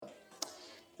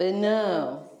But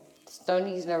no,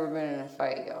 Stoney's never been in a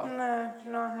fight, y'all. No,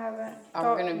 I haven't.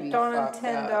 Don't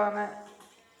intend on it.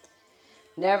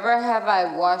 Never have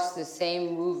I watched the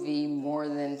same movie more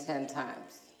than 10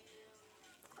 times.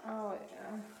 Oh,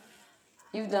 yeah.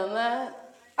 You've done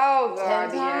that? Oh,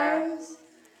 God, 10 times?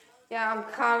 Yeah, I'm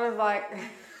kind of like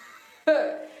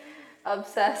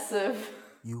obsessive.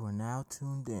 You are now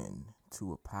tuned in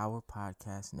to a Power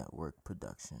Podcast Network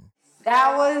production.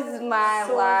 That was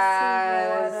my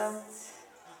last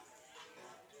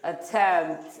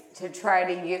attempt to try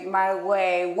to get my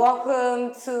way.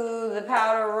 Welcome to the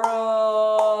powder room.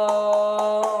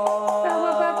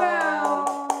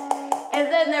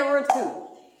 And then there were two.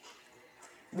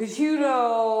 But you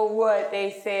know what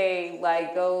they say,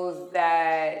 like those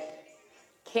that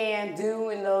can do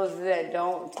and those that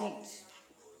don't teach.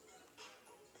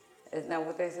 Isn't that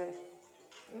what they say?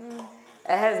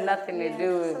 It has nothing to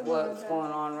do with what's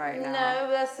going on right now. No,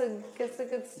 that's a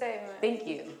good statement. Thank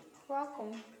you.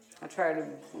 Welcome. I try to,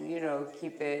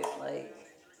 keep it,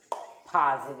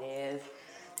 positive.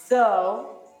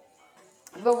 So,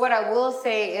 but what I will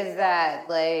say is that,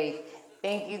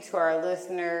 thank you to our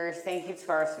listeners. Thank you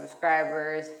to our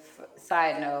subscribers.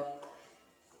 Side note,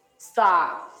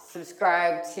 stop.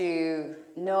 Subscribe to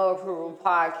No Approval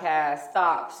Podcast.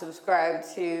 Stop. Subscribe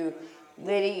to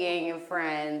Liddy Gang and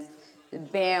Friends, the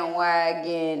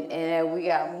Bandwagon, and then we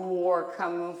got more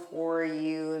coming for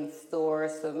you in store.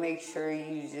 So make sure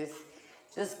you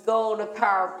just go to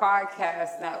Power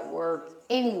Podcast Network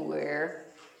anywhere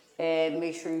and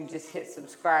make sure you just hit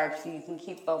subscribe so you can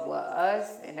keep up with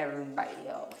us and everybody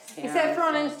else. Except for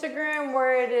on Instagram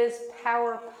where it is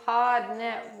Power Pod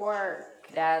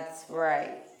Network. That's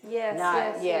right. Yes,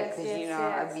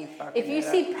 I'd be fucking. If you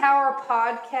see Power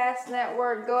Podcast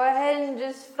Network, go ahead and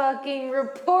just fucking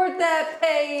report that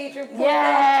page. Report the fuck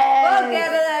out of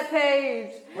that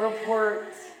page.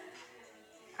 Report.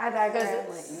 I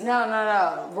digress.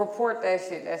 No. Report that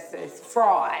shit. It's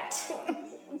fraud.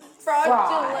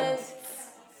 Fraudulent.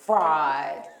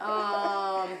 Fraud.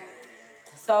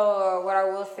 So what I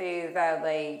will say is that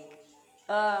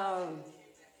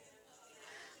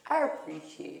I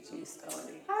appreciate you,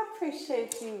 Stoney. I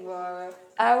appreciate you, Vauda.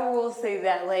 I will say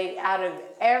that, out of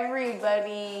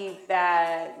everybody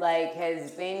that,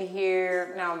 has been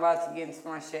here, now I'm about to get into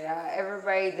my shit.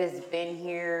 Everybody that's been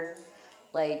here,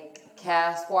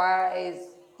 cast-wise,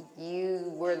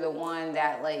 you were the one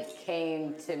that,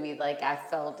 came to me, I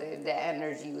felt it, the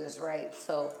energy was right.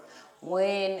 So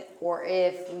when or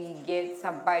if we get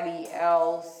somebody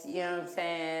else, you know what I'm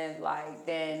saying,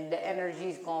 then the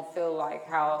energy's gonna feel like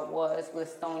how it was with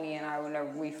Stoney and I whenever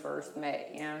we first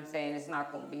met, you know what I'm saying? It's not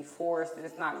gonna be forced,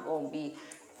 it's not gonna be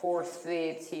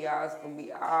force-fed to y'all, it's gonna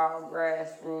be all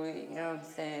grassroots, you know what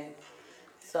I'm saying?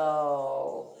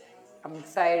 So I'm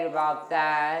excited about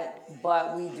that,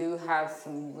 but we do have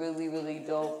some really, really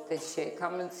dope shit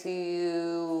coming to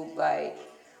you,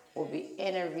 we'll be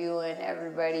interviewing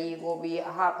everybody. We'll be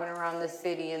hopping around the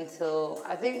city until,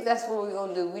 I think that's what we're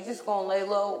going to do. We just going to lay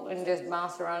low and just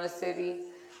bounce around the city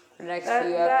for the next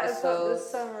few episodes. That's what this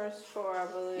summer is for, I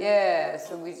believe. Yeah,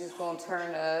 so we just going to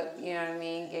turn up, you know what I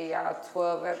mean? Get y'all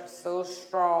 12 episodes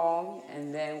strong,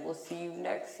 and then we'll see you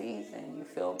next season, you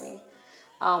feel me?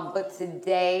 But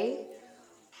today,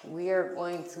 we are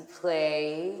going to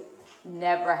play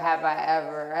Never Have I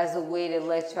Ever as a way to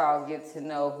let y'all get to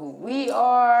know who we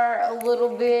are a little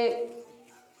bit.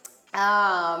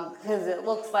 Because it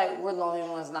looks like we're the only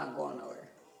ones not going nowhere.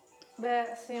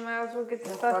 But so you might as well get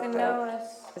to fucking know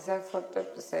us. Is that fucked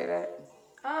up to say that?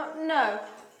 No.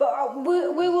 But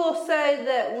we will say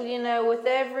that, with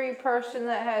every person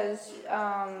that has,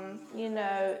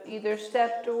 either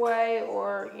stepped away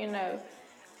or,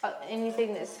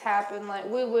 anything that's happened,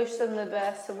 we wish them the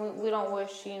best, and we don't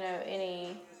wish,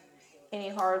 any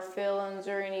hard feelings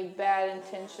or any bad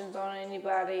intentions on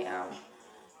anybody.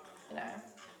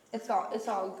 It's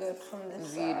all good from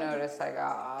this side. You notice I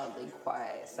got oddly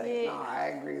quiet. It's no, I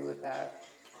agree with that.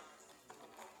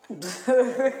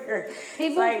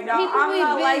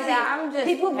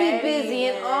 People be busy,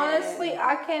 and honestly,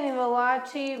 I can't even lie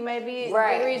to you. Maybe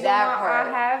the reason why I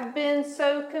have been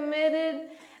so committed.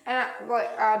 And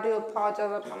I do apologize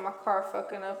about my car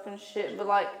fucking up and shit, but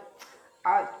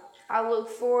I look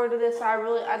forward to this. I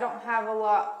don't have a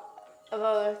lot of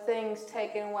other things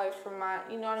taken away from my,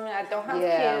 you know what I mean? I don't have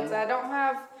kids. I don't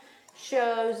have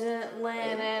shows in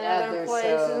Atlanta and other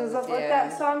places and stuff like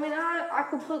that. So I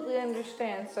completely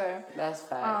understand. So that's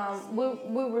facts. We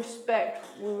respect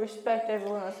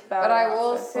everyone that's about. But I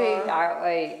will say,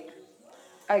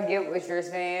 I get what you're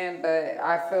saying, but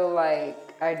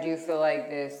I do feel like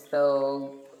this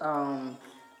though.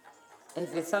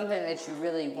 if it's something that you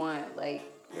really want, like,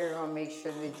 you're gonna make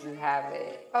sure that you have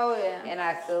it. Oh yeah. And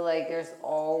I feel like there's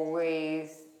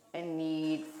always a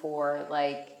need for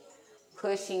like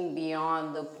pushing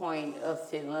beyond the point of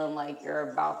feeling like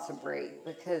you're about to break,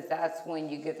 because that's when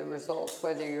you get the results,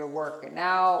 whether you're working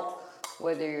out,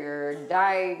 whether you're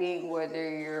dieting, whether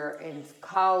you're in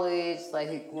college.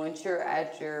 Like once you're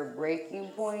at your breaking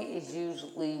point is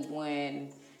usually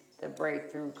when the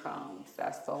breakthrough comes.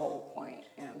 That's the whole point,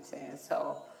 you know what I'm saying?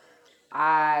 So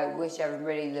I wish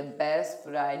everybody the best,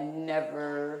 but I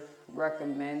never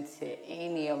recommend to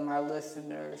any of my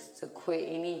listeners to quit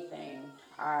anything.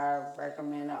 I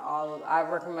recommend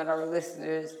our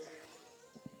listeners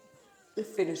to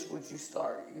finish what you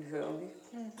start. You feel me?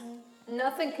 Mm-hmm.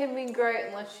 Nothing can be great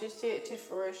unless you see it to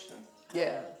fruition.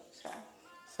 Yeah.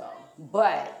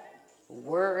 But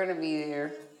we're gonna be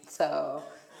there. So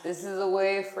this is a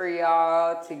way for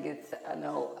y'all to get to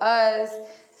know us.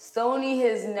 Stoney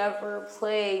has never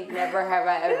played Never Have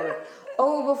I Ever.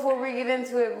 Oh, before we get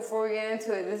into it,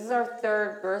 this is our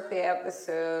 3rd birthday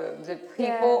episode. The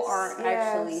people aren't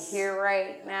actually here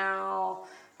right now.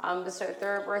 This is our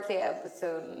 3rd birthday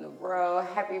episode in a row.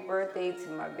 Happy birthday to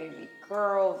my baby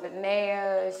girl,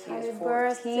 Vinaya. She's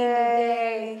 14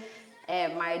 today.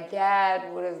 And my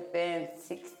dad would have been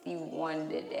 61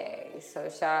 today. So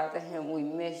shout out to him. We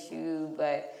miss you,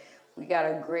 but we got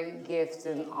a great gift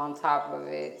on top of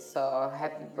it. So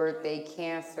happy birthday,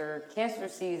 Cancer. Cancer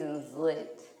season's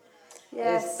lit.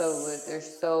 Yes. It's so lit.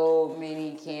 There's so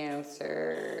many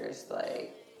cancers.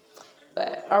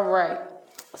 But all right.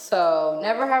 So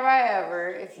Never Have I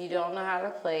Ever, if you don't know how to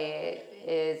play it,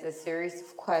 is a series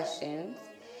of questions.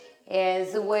 And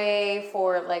it's a way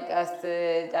for like us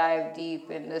to dive deep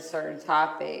into certain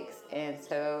topics. And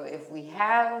so if we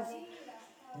have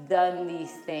done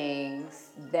these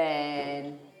things,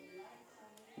 then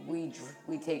we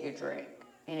take a drink.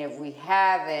 And if we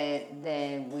haven't,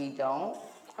 then we don't.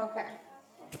 Okay.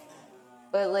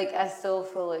 But like I still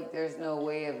feel like there's no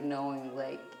way of knowing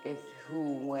like if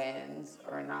who wins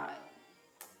or not.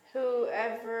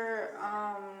 Whoever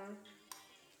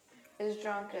is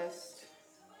drunkest.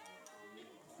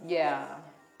 Yeah.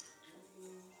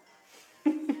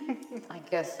 I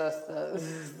guess that's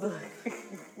the...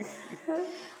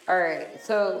 All right,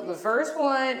 so the first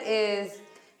one is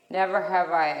never have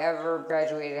I ever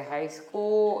graduated high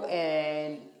school,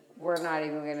 and we're not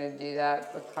even going to do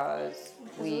that because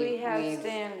we have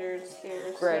standards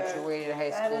here. Graduated high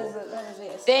school. That is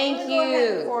it. Thank you. Go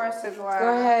ahead and pour us a glass.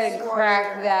 Go ahead and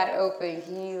crack that open.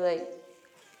 Can you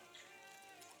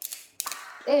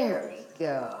There we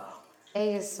go.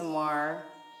 ASMR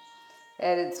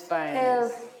at its finest.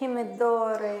 El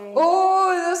Himedore.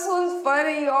 Oh, this one's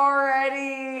funny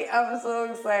already. I'm so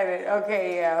excited.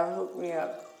 Okay, yeah, hook me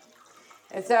up.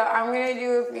 And so I'm going to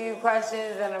do a few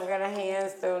questions, and I'm going to hand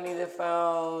Stoney the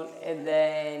phone, and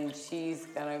then she's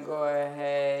going to go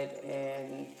ahead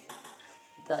and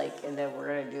then we're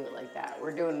going to do it like that.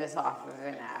 We're doing this off of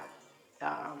an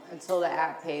app. Until the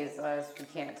app pays us, we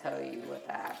can't tell you what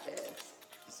the app is.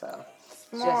 So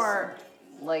smart.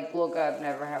 Just look up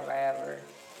Never Have I Ever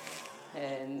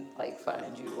and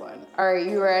find you one. All right,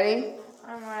 you ready?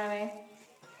 I'm ready.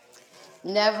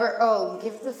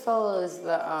 Give the fellas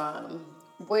the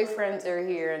boyfriends are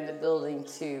here in the building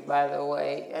too, by the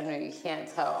way. I know you can't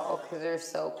tell because they're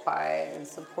so quiet and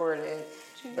supportive,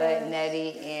 but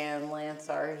Nettie and Lance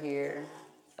are here.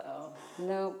 So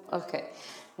nope. Okay.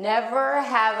 Never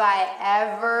have I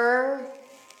ever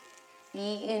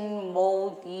eaten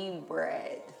moldy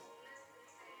bread.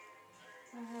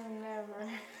 I have never.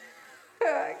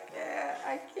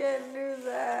 I can't do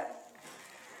that.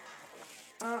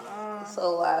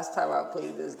 So last time I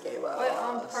played this game, I Wait,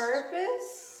 lost. on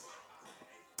purpose?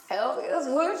 Hell, it's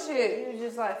hood shit. You were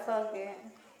just fuck it.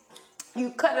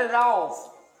 You cut it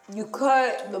off. You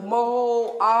cut the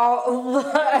mold off.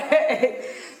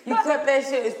 You cut that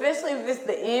shit, especially if it's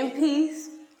the end piece.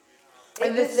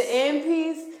 If it's the end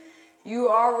piece, you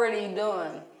already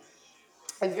done.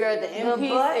 If you're at the end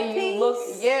piece and you look,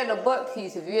 the butt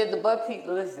piece. If you're at the butt piece,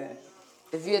 listen.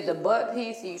 If you're at the butt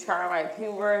piece and you try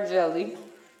peanut butter and jelly,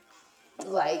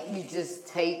 you just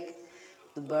take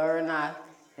the butter knife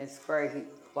and scrape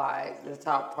the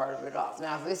top part of it off.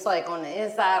 Now, if it's on the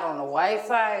inside, on the white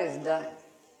side, it's done.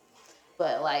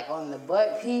 But on the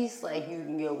butt piece, you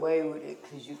can get away with it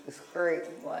because you can scrape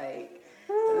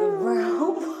the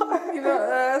brown part. You know,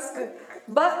 that's good.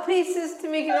 Butt pieces to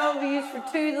me can only be used for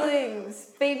 2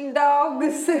 things: feeding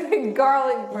dogs and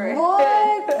garlic bread.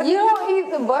 What? You don't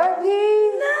eat the butt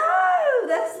piece? No,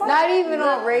 that's not even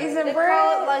on raisin bread. They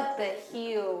call it the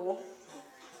heel.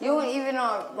 You don't even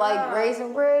on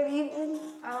raisin bread even?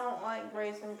 I don't like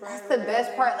raisin bread. That's the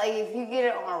best part. Like, if you get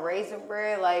it on raisin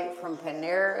bread, like from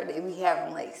Panera, they be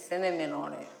having like cinnamon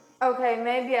on it. Okay,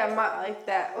 maybe I might like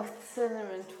that with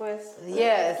cinnamon twist.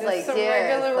 Yeah, it's just like some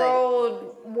regular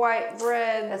old white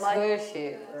bread. That's like, hood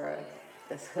shit, bro.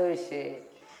 That's hood shit.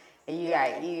 And you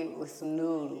gotta eat it with some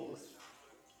noodles.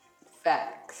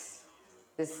 Facts.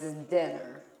 This is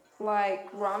dinner.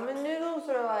 Like ramen noodles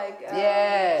or like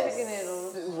chicken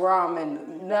noodles?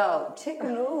 Ramen. No, chicken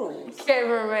noodles.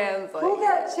 Cameraman's like, who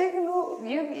got chicken noodles?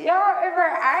 Y'all ever?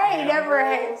 I ain't never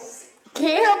had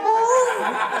Campbell.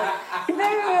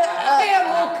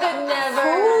 Campbell could never.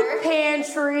 Food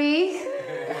pantry,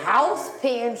 house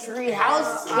pantry,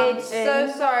 house kitchen. I'm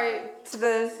so sorry to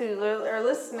those who are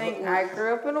listening. I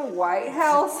grew up in a white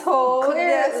household. Clearly.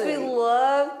 Yes, we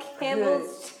love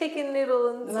Campbell's chicken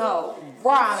noodle and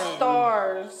ramen.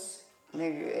 Stars.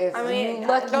 Nigga, I mean,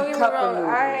 lucky don't get me cup of wrong,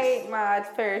 noodles. I ate my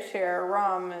fair share of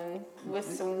ramen with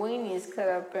some weenies cut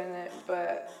up in it,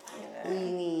 but, you know.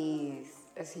 Weenies.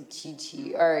 That's a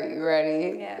chi-chi. All right, you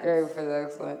ready? Yes. Ready for the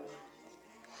next one?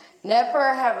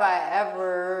 Never have I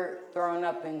ever thrown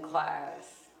up in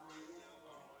class.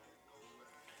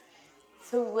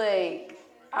 So, like,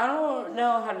 I don't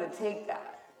know how to take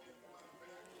that.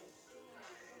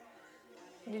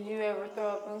 Did you ever throw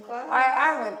up in class? I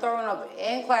haven't thrown up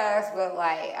in class, but,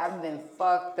 like, I've been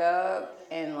fucked up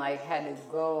and, like, had to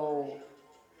go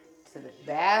to the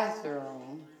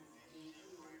bathroom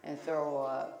and throw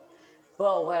up.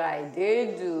 But what I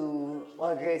did do,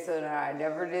 okay, so no, I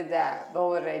never did that. But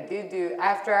what I did do,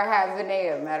 after I had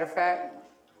Vinaya, matter of fact,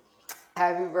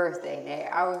 happy birthday,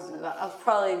 Nate.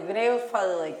 Vinaya was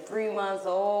probably like 3 months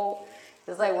old.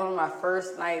 It was like one of my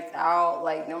first nights out.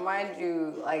 Like, no, mind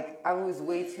you, like, I was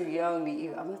way too young to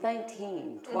eat. I'm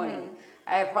 19, 20. Mm-hmm.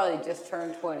 I had probably just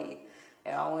turned 20.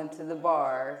 And I went to the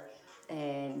bar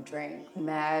and drank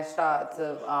mad shots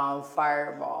of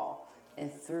Fireball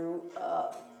and threw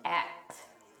up at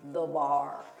the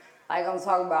bar. Like, I'm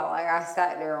talking about, like, I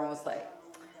sat there and was like,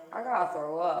 I gotta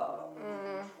throw up.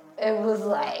 It was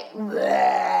like,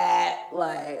 bleh,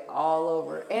 like, all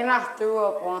over. And I threw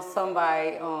up on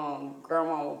somebody,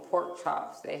 grandma with pork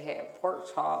chops. They had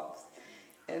pork chops.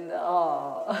 And, you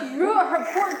got her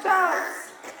pork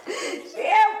chops. She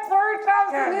had pork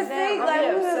chops in this thing.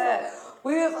 Like,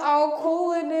 we was all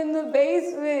cooling in the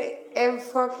basement and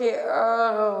fucking,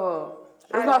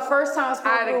 it was my first time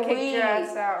smoking weed. Your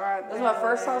ass out right it was my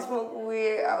first time smoking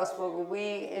weed. I was smoking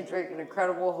weed and drinking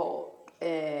Incredible Hulk.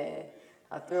 And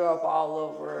I threw up all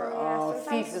over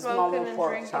Fifa's mama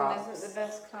pork chops. Isn't the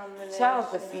best combination. Shout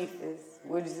out to Fifa's.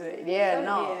 What'd you say? Yeah,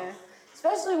 no. Yeah.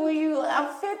 Especially when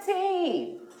I'm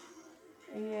 15.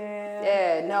 Yeah.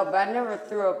 Yeah, no, but I never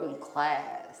threw up in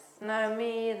class. No,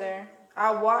 me either.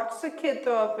 I watched a kid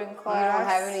throw up in class. You don't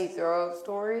have any throw up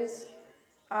stories?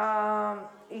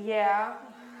 Yeah.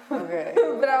 Okay.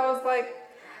 But I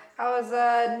was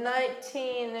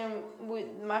 19 and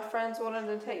my friends wanted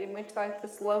to take me to like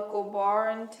this local bar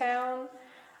in town.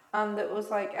 That was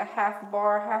like a half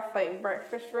bar, half like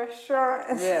breakfast restaurant.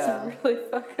 Yeah. It's really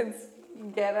fucking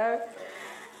ghetto.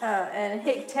 And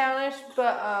Hicktownish,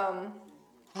 but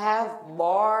half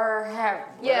bar,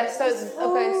 half breakfast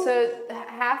food? So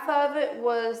half of it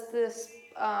was this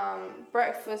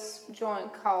breakfast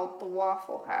joint called the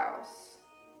Waffle House.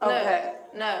 Okay.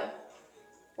 No.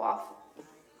 Waffle.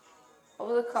 What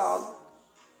was it called?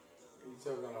 You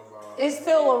talking about? It's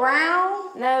still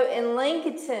around? No, in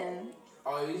Lincoln.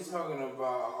 Oh, you talking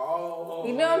about?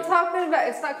 You know what I'm talking about?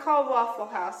 It's not called Waffle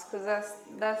House because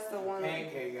that's the one.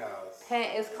 Pancake House.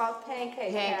 It's called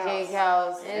Pancake House. Pancake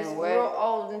House. And it's real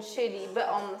old and shitty. But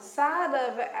on the side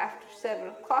of it, after 7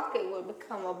 o'clock, it would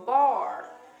become a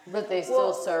bar. But they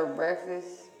still serve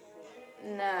breakfast?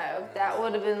 No, that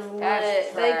would have been That's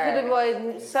lit. They could have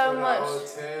avoided so much.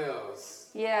 Hotels.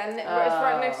 Yeah, and it's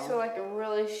right next to like a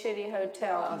really shitty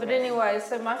hotel. Okay. But anyway,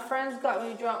 so my friends got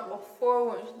me drunk before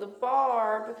we went to the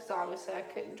bar because obviously I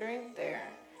couldn't drink there.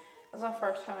 It was my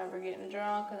first time ever getting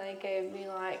drunk, and they gave me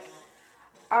like,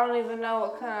 I don't even know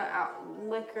what kind of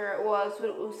liquor it was, but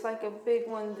it was like a big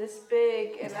one this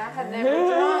big, and I had never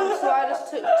drunk, so I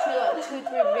just took 2, 3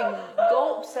 big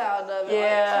gulps out of it,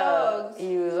 like chugs.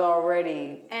 You was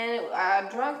already. And I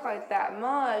drank like that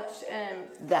much, and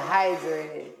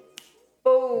dehydrated.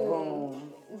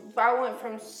 Boom. I went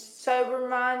from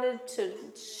sober-minded to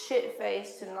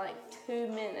shit-faced in like 2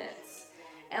 minutes,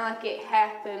 and like it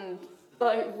happened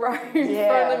like right in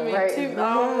front of me. Right.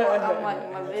 I'm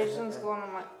like, my vision's going.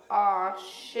 I'm like, oh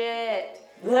shit.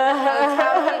 By the time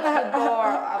I get to the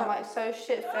bar, I'm like so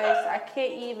shit-faced. I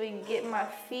can't even get my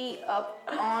feet up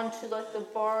onto like the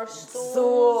bar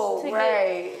stool.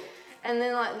 Right. And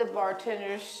then, like, the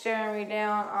bartender's staring me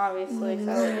down, obviously,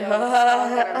 so, I'm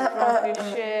drunk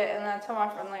as shit, and I told my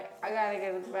friend, like, I gotta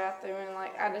go to the bathroom, and,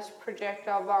 like, I just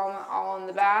projectile vomit all in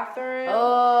the bathroom.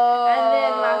 Oh. And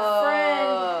then my friend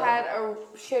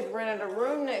she had rented a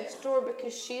room next door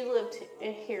because she lived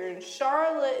here in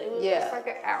Charlotte. It was just like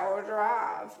an hour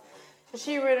drive. So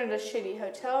she rented a shitty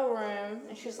hotel room,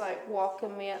 and she's like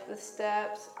walking me up the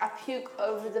steps. I puke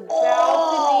over the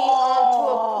balcony onto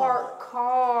a parked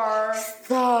car. Stop.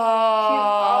 Puke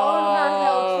all in her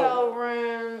hotel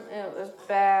room. It was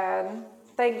bad.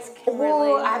 Thanks,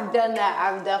 Kimberly. Oh, I've done that.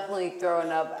 I've definitely thrown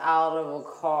up out of a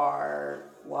car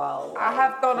while I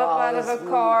have thrown up out of a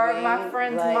car, my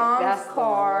friend's mom's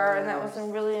car, and that was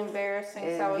really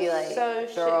embarrassing. So I was so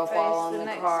shit-faced the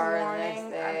next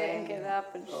morning. I didn't get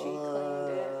up, and she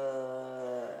cleaned it.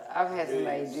 I've had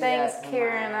somebody do that. Thanks,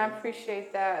 Karen. I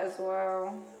appreciate that as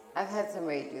well. I've had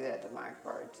somebody do that to my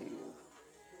car too.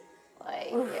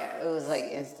 Like, it was like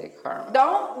instant karma.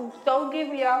 Don't give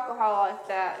me alcohol like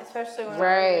that, especially when I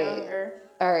was younger.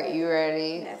 All right, you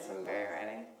ready? Yes, I'm very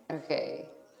ready. Okay.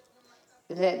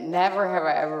 Never have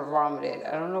I ever vomited.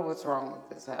 I don't know what's wrong with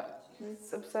this app.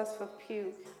 It's obsessed with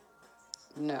puke.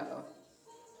 No.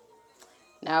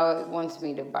 Now it wants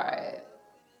me to buy it.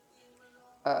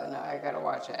 Oh, no, I gotta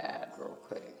watch an ad real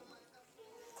quick.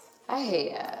 I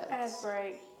hate ads. Ad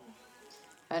break.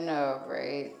 I know,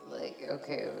 right? Like,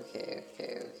 okay.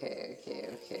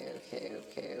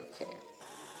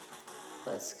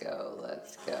 Let's go.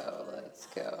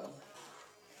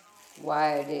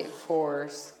 Why did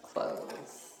Force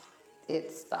close? It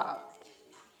stopped.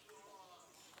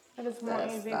 I just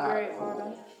want you to be great,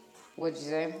 Vauda. What'd you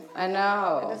say? I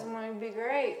know. It doesn't want you to be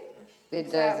great. It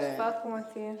doesn't. It's fucking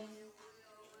with you.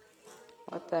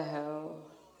 What the hell?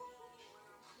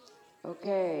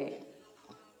 Okay.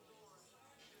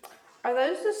 Are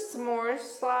those the s'mores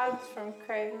slides from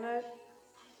Crave Nut?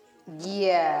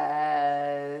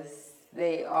 Yes,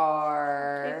 they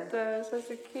are. Keep those.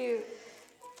 Those are cute.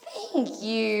 Thank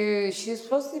you. She was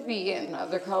supposed to be getting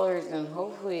other colors, and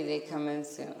hopefully they come in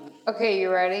soon. Okay, you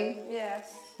ready?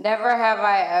 Yes. Never have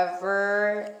I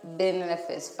ever been in a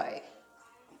fist fight.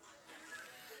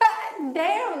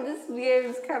 Damn, this game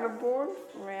is kind of boring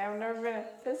for me. I've never been in a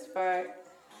fist fight.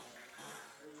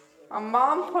 My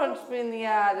mom punched me in the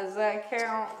eye. Does that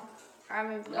count? I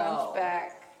mean, punch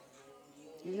back.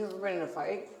 You've never been in a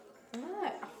fight?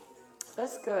 No.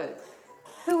 That's good.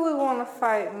 Who would want to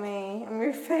fight me? I'm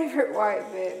your favorite white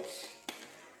bitch.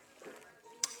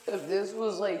 If this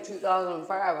was like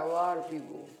 2005, a lot of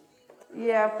people.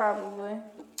 Yeah, probably.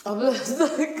 I'm just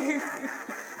like...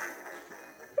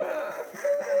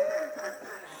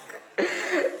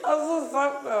 I'm so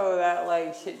fucked though that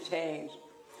like shit changed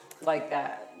like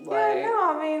that. Like, yeah,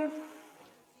 no, I mean...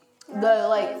 The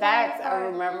like facts, I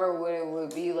remember what it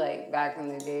would be like back in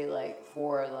the day, like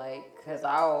for like, cause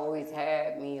I always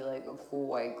had me like a cool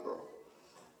white girl.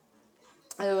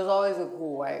 There was always a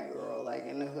cool white girl like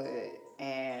in the hood,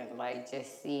 and like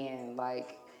just seeing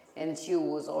like, and she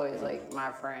was always like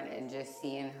my friend, and just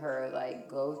seeing her like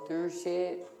go through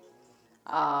shit,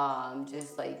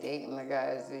 just like dating the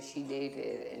guys that she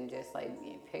dated, and just like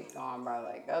being picked on by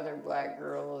like other black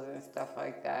girls and stuff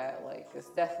like that. Like it's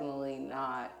definitely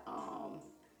not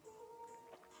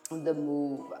the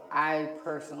move. I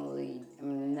personally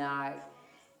am not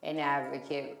an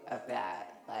advocate of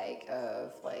that.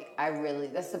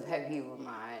 That's a pet peeve of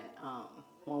mine.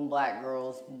 When black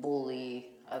girls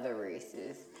bully other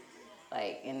races.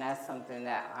 Like, and that's something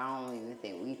that I don't even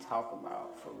think we talk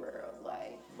about for real.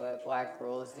 Like, but black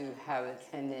girls do have a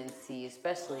tendency,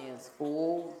 especially in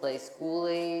school, like school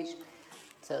age,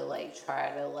 to like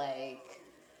try to like,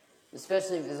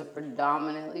 especially if it's a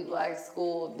predominantly black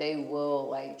school, they will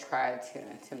like try to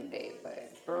intimidate.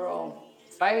 But girl,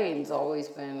 fighting's always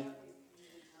been,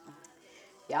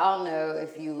 y'all know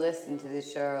if you listen to this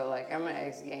show, like I'm an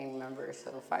ex-gang member,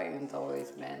 so fighting's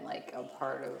always been like a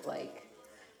part of like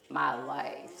my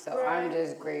life. So right. I'm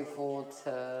just grateful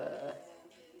to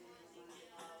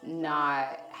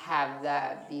not have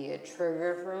that be a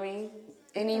trigger for me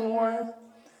anymore.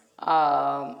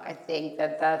 I think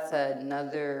that that's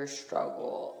another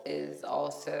struggle, is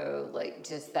also like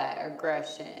just that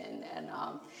aggression,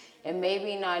 and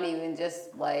maybe not even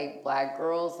just like black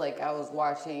girls. Like I was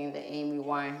watching the Amy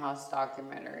Winehouse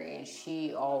documentary, and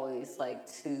she always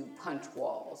liked to punch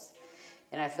walls.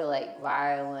 And I feel like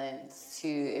violence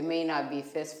it may not be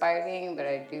fist fighting, but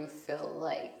I do feel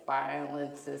like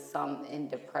violence and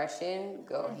depression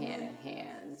go hand in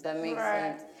hand. Does that make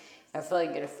sense? I feel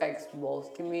like it affects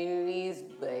both communities,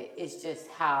 but it's just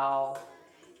how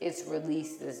it's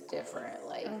released is different.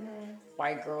 Like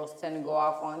white girls tend to go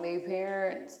off on their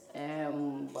parents,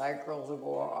 and black girls will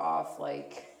go off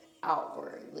like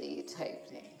outwardly type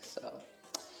thing. So,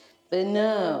 but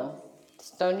no,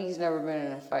 Stoney's never been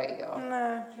in a fight, y'all.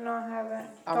 No, I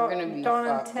haven't. Don't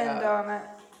intend on it.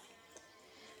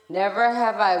 Never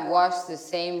have I watched the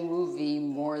same movie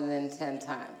more than 10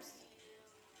 times.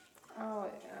 Oh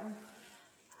yeah.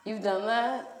 You've done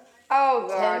that? Oh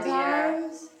God, 10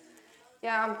 times?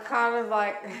 Yeah, I'm kind of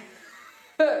like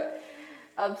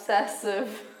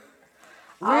obsessive.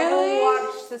 Really? I will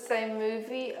watch the same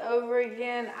movie over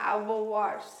again. I will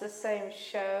watch the same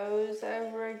shows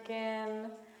over again.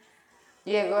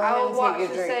 Yeah, go ahead and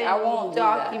take a drink. I won't do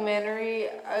that. Documentary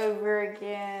over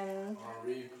again. On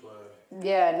replay.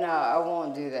 Yeah, no, I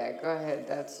won't do that. Go ahead,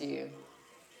 that's you.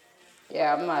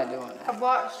 Yeah, I'm not doing that. I've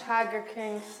watched Tiger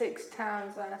King 6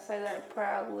 times, and I say that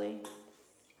proudly.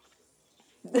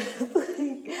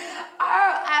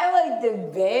 I like to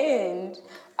binge.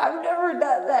 I've never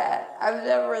done that. I've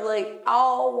never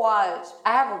I'll watch.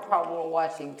 I have a problem with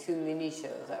watching too many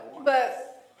shows at once.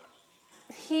 But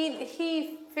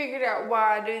he figured out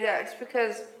why I do that. It's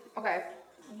because, okay,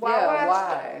 why?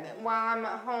 While I'm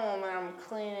at home and I'm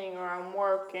cleaning or I'm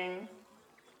working,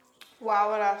 why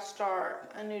would I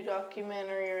start a new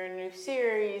documentary or a new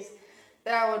series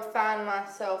that I would find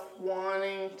myself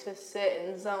wanting to sit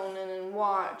and zone in and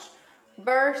watch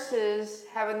versus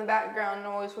having the background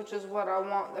noise, which is what I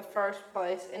want in the first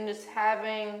place, and just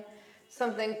having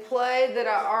something play that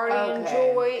I already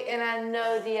enjoy and I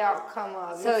know the outcome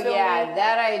of. So yeah,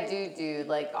 that I do.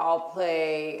 Like I'll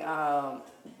play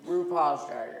RuPaul's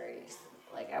Drag Race.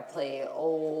 Like I play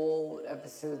old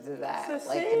episodes of that.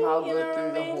 And I'll go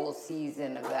through the whole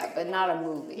season of that, but not a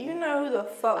movie. You know who the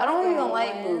fuck I don't even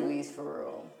like movies for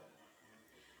real.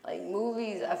 Like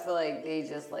movies, I feel like they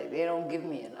just they don't give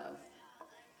me enough.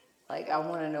 Like I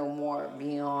want to know more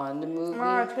beyond the movie.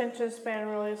 My attention span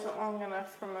really isn't long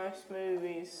enough for most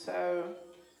movies, so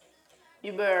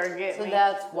you better get me. So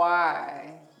that's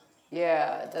why.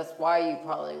 Yeah, that's why you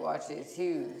probably watch it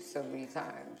too so many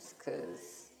times.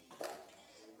 Cause,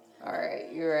 all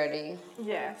right, you ready?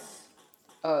 Yes.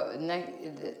 Then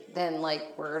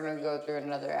we're gonna go through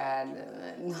another ad,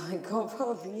 and then I'll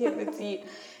probably give it to you.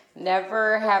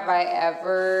 Never have I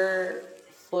ever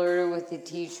flirted with a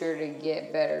teacher to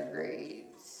get better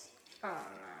grades. Oh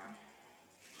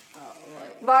no. Oh,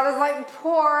 Vauda's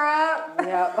pour up.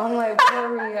 Yeah, I'm pour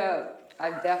me up.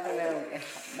 I definitely,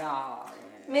 nah.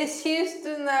 Miss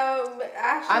Houston, though,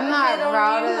 I'm not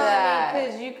proud of that.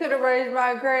 Because you could have raised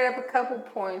my grade up a couple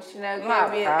points, gave me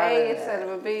an A instead of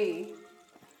a B.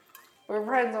 We're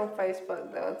friends on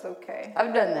Facebook, though. It's okay.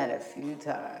 I've done that a few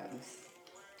times.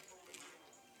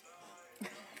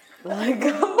 I'm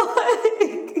just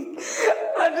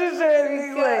trying to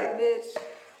think bitch.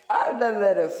 I've done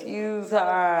that a few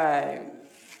times.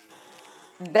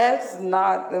 That's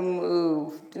not the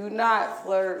move. Do not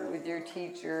flirt with your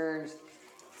teachers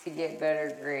to get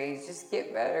better grades. Just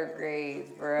get better grades,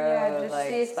 bro. Yeah, just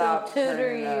see if they'll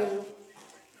tutor you.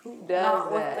 Who does that?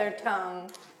 Not with their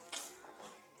tongue.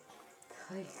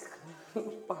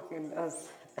 Who fucking does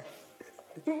that?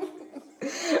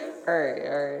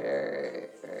 Alright.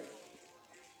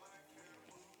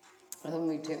 Let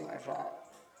me take my shot.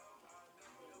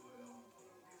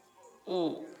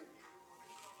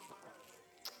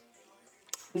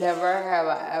 Never have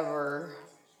I ever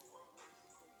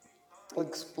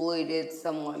exploited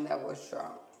someone that was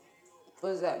drunk. What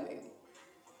does that mean?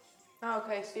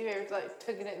 Okay, so you ever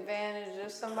took an advantage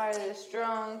of somebody that's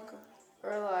drunk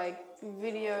or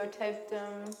videotaped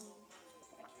them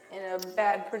in a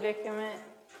bad predicament?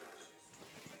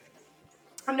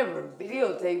 I never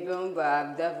videotaped them, but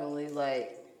I've definitely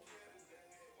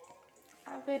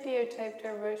I videotaped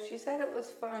her, but she said it was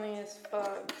funny as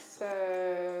fuck,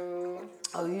 so...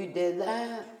 Oh, you did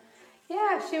that?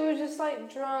 Yeah, she was just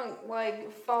drunk,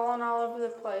 falling all over the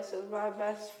place. It was my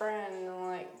best friend,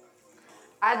 and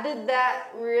I did that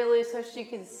really so she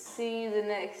could see the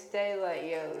next day,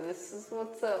 yo, this is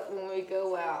what's up when we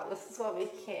go out. This is why we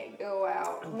can't go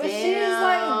out. But she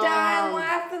was dying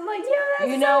laughing, yeah, that's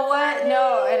You know what? Funny.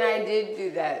 No, and I did do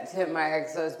that to my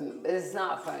ex-husband. It's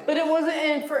not funny. But it wasn't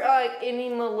in for any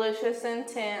malicious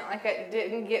intent. It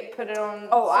didn't get put on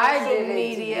I did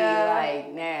media. It to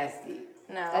be nasty.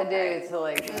 No. I did it to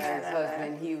my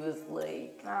ex-husband. He was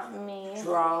not me.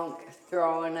 Drunk,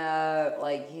 throwing up,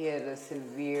 he had a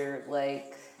severe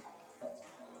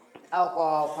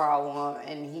alcohol problem,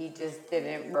 and he just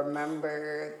didn't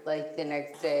remember the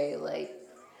next day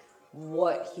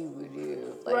what he would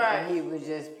do. Like, right. He would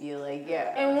just be like,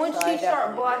 yeah. And once you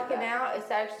start blacking out,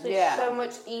 it's actually so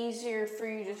much easier for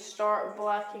you to start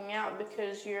blacking out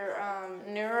because your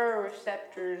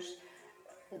neuroreceptors,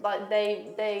 like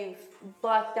they've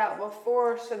blacked out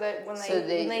before, so that when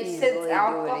they sense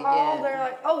alcohol, they're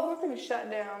like, oh, we're gonna shut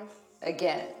down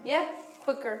again. Yeah,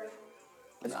 quicker.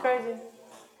 It's crazy.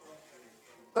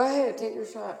 Go ahead, take your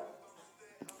shot.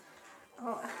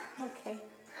 Oh, okay.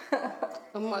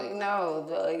 I'm like,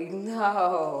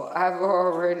 no, I've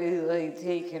already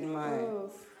taken mine.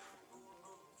 Oof.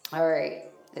 All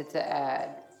right, it's an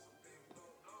ad.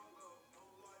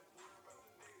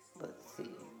 Let's see.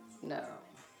 No.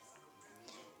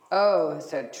 Oh,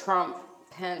 it's a Trump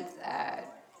Pence ad.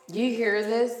 You hear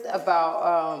this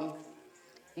about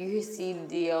you see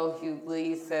D.L.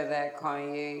 Hughley said that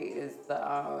Kanye is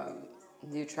the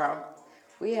new Trump.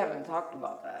 We haven't talked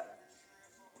about that.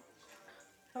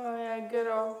 Oh yeah, good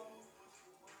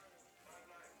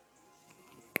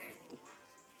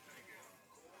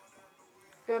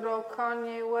old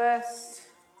Kanye West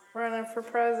running for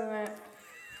president.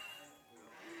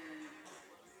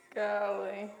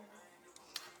 Golly.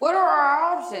 What are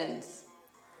our options?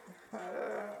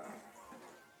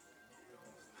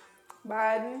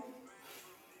 Biden.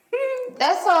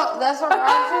 That's our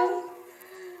option.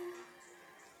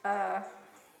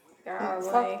 Golly.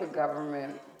 Fuck the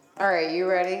government. All right, you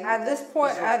ready? At this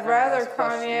point, I'd rather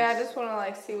Kanye. I just want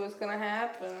to see what's gonna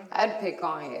happen. I'd pick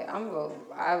Kanye. Kanye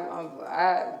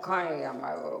got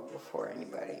my vote before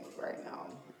anybody right now.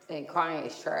 And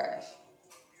Kanye's trash.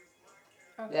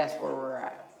 Okay. That's where we're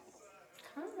at.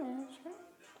 Kanye's trash.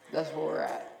 That's where we're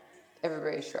at.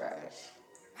 Everybody's trash.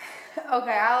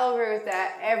 Okay, I'll agree with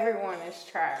that. Everyone is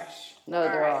trash. No,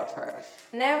 they're all trash.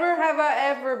 Never have I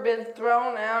ever been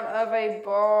thrown out of a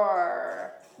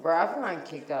bar. Bro, I've gotten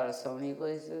kicked out of so many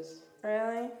places.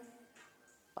 Really?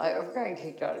 I've gotten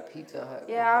kicked out of Pizza Hut.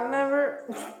 Yeah, I've never...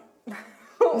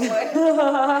 What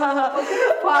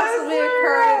could possibly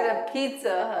occur at a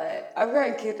Pizza Hut? I've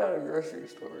gotten kicked out of grocery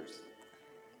stores.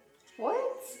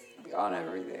 What? On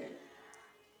everything.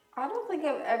 I don't think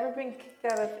I've ever been kicked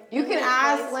out of. You can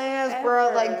ask Lance,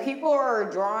 bro. People are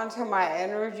drawn to my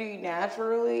energy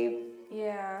naturally.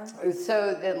 Yeah.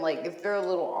 So then, if they're a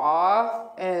little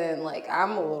off, and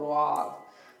I'm a little off,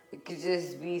 it could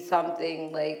just be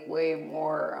something way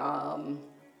more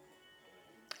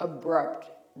abrupt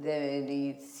than it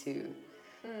needs to.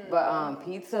 But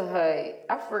Pizza Hut,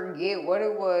 I forget what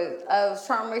it was. I was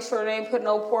trying to make sure they ain't put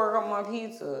no pork on my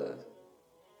pizza.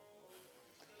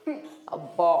 A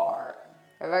bar.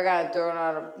 Have I got thrown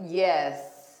out of?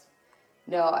 Yes.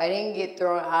 No, I didn't get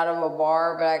thrown out of a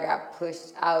bar, but I got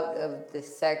pushed out of the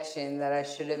section that I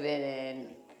should have been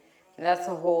in. And that's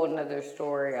a whole nother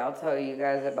story. I'll tell you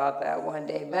guys about that one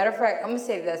day. Matter of fact, I'm going to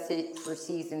save that for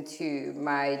season 2,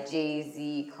 my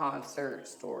Jay-Z concert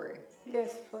story.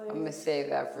 Yes, please. I'm going to save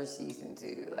that for season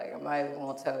 2. I'm not even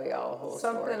going to tell y'all the whole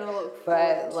story. Something to look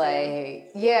forward to.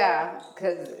 Yeah,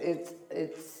 because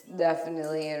it's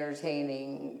definitely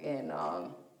entertaining. And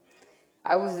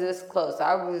I was this close.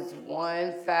 I was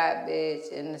one fat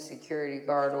bitch and a security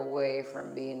guard away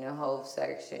from being in the whole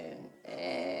section.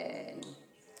 And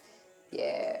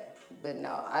yeah, but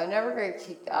no, I've never gotten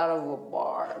kicked out of a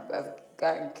bar, but I've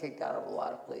gotten kicked out of a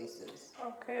lot of places.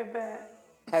 Okay, bet.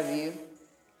 Have you?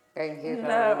 No,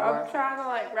 I'm trying to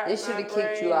wrap my brain. They should have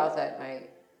kicked you out that night.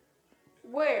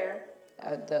 Where?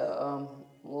 At the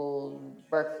little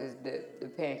breakfast dip, the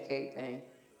pancake thing.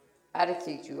 I'd have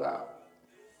kicked you out.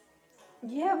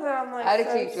 Yeah, but I'm I'd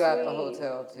have kicked you out the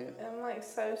hotel too. I'm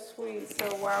so sweet, so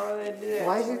why would they do that?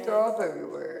 Why'd you throw up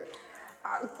everywhere?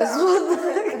 I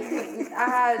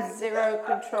had zero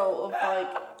control of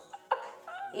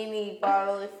any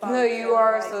bodily function. No, you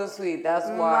are so sweet. That's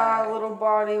why. My little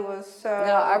body was so.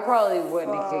 No, I probably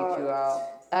wouldn't have kicked you out.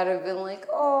 I'd have been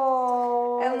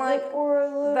oh, and poor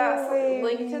little baby.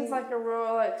 Lincoln's a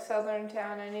real southern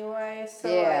town anyway. So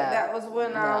that was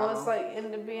when I was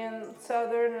into being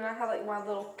southern, and I had my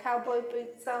little cowboy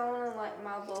boots on and my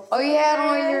little. Oh, you had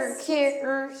on your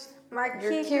kickers.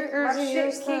 Your kickers and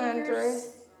your sundress.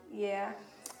 Yeah.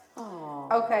 Oh.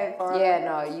 Okay. Yeah,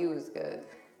 no, you was good.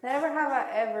 Never have I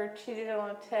ever cheated on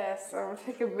a test, so I'm gonna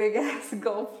take a big ass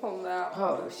gulp on that.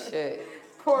 Oh shit.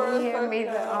 Pour you hand me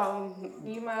the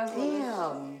You might as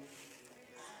well.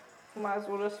 Damn. Might as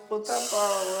well just split that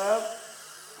bottle up.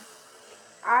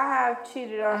 I have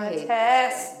cheated on a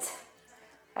test.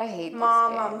 I hate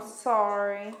Mom, this game. I'm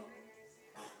sorry.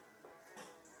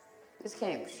 This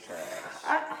game's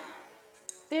trash.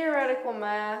 Theoretical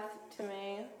math to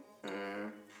me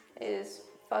is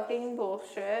fucking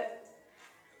bullshit.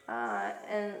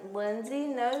 And Lindsay,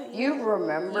 no. You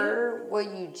remember what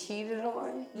you cheated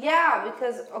on? Yeah,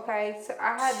 because so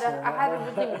I had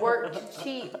to really work to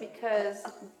cheat because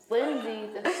Lindsay,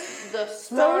 the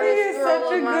smartest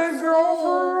girl in my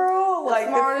school, the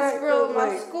smartest girl in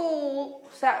my school,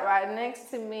 sat right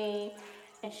next to me,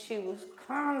 and she was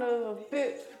kind of a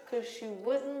bitch because she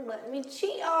wouldn't let me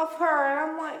cheat off her,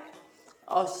 and I'm like,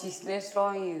 oh, she snitched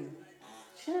on you.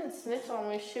 She didn't snitch on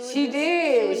me. She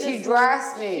dry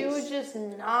snitched. She would just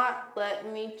not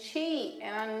let me cheat.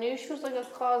 And I knew she was like a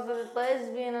closeted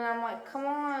lesbian. And I'm like, come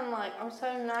on, like, I'm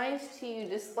so nice to you.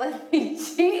 Just let me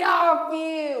cheat off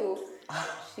you.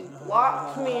 She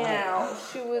blocked me out.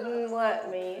 She wouldn't let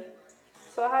me.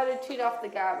 So I had to cheat off the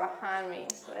guy behind me.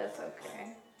 So that's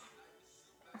okay.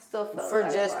 I still felt for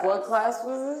just class. What class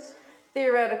was this?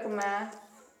 Theoretical math.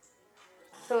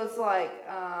 So it's like,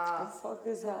 the fuck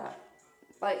is that?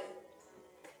 Like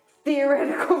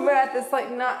theoretical math. It's like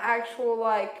not actual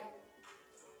like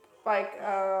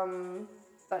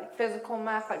physical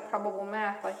math, like probable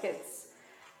math. Like it's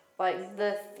like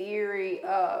the theory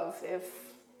of if.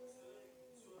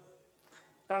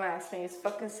 Don't ask me. It's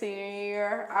fucking senior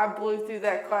year. I blew through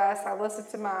that class. I listened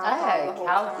to my. I had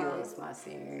calculus my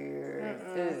senior year and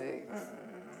physics.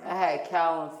 I had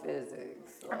cal and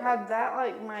physics. I had that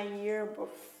like my year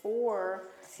before.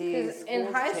 Because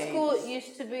in high school it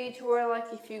used to be to where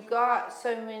like if you got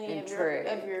so many of your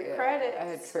credits, I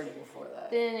had trig before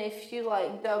that. Then if you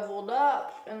like doubled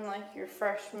up in like your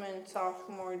freshman,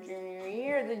 sophomore, junior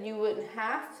year, then you wouldn't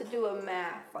have to do a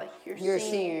math like your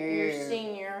senior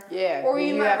year. Yeah. Or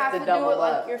you might have to do it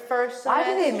like your first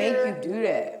semester. Why did they make you do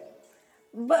that?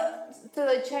 But so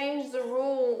they changed the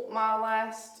rule my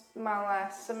last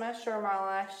semester or my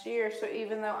last year. So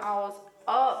even though I was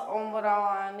up on what all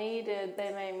I needed,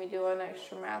 they made me do an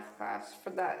extra math class for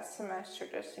that semester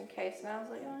just in case. And I was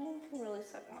like, oh, you can really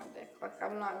suck my dick. Like,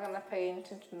 I'm not going to pay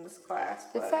attention to this class.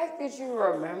 The fact that you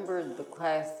remembered the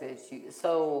class that you...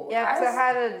 So yeah, because I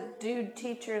had a dude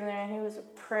teacher in there and he was a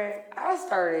prick. I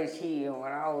started cheating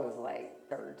when I was like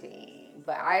 13.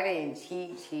 But I didn't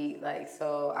cheat. Like,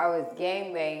 so I was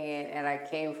gangbanging and I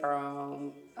came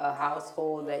from a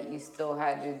household that you still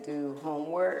had to do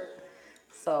homework.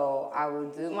 So I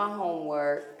would do my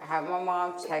homework, have my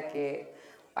mom check it.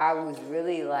 I was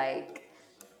really like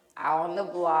out on the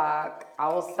block,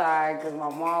 outside, because my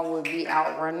mom would be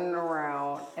out running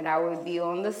around, and I would be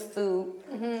on the stoop,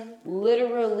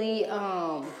 literally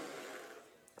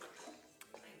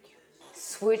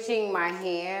switching my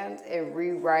hands and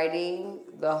rewriting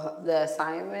the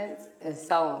assignments and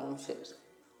selling them shit.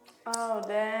 Oh,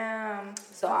 damn.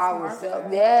 So I was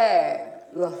yeah.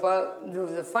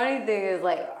 The funny thing is,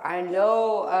 like, I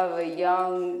know of a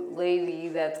young lady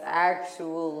that's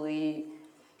actually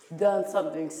done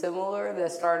something similar that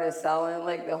started selling,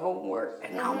 like, the homework.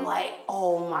 And I'm like,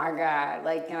 oh, my God.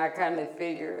 Like, and I kind of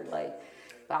figured, like,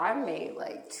 I made,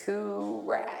 like, 2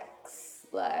 racks.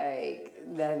 Like,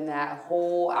 then that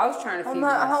whole... I was trying to feed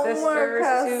my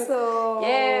sisters, too.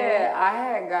 Yeah, I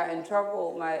had got in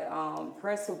trouble with my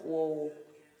principal...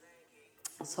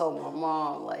 So my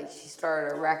mom, like, she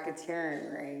started a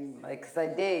racketeering ring, like, because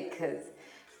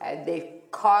they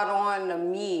caught on to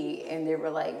me, and they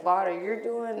were like, Vauda, you're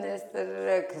doing this,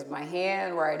 because my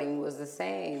handwriting was the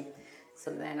same. So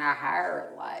then I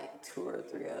hired, like, 2 or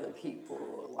 3 other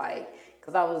people, like,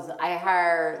 because I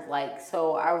hired, like,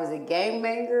 so I was a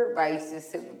gangbanger, but I used to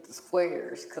sit with the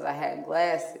squares, because I had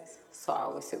glasses. So I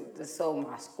would sit with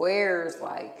my squares,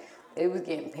 like, they was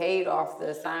getting paid off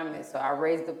the assignment, so I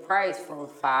raised the price from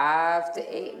 $5 to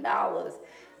 $8.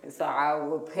 And so I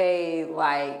would pay,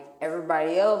 like,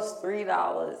 everybody else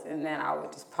 $3, and then I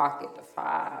would just pocket the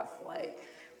 $5. Like,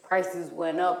 prices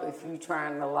went up if you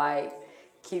trying to, like,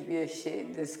 keep your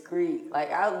shit discreet.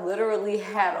 Like, I literally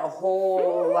had a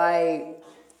whole, like,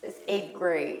 it's 8th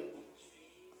grade.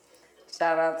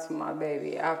 Shout out to my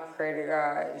baby. I pray to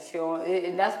God.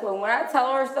 And that's when I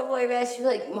tell her stuff like that, she's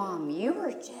like, Mom, you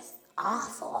were just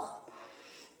awful.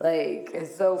 Like,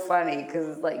 it's so funny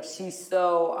because, like, she's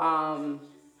so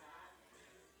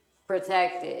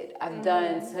protected. I've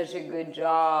done such a good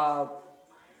job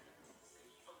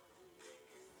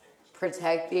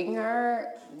protecting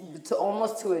her to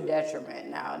almost to a detriment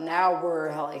now. Now we're,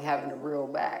 like, having to reel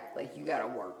back. Like, you gotta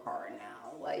work hard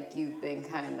now. Like, you've been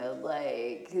kind of,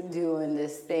 like, doing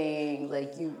this thing.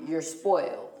 Like, you're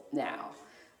spoiled now.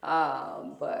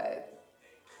 But...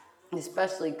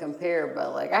 especially compared,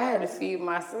 but, like, I had to feed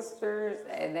my sisters,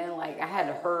 and then, like, I had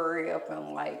to hurry up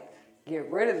and, like,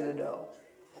 get rid of the dough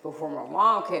before my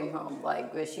mom came home,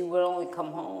 like, but she would only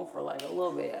come home for, like, a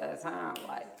little bit at a time,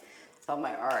 like, so I'm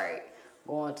like, all right,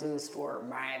 going to the store,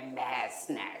 buying mad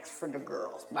snacks for the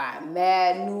girls, buying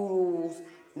mad noodles,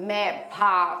 mad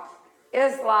pop.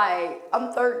 It's like,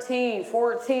 I'm 13,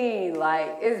 14,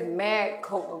 like, it's mad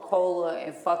Coca-Cola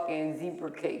and fucking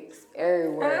zebra cakes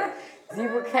everywhere.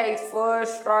 Zebra cakes, full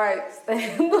stripes,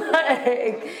 and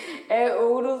like, and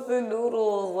oodles and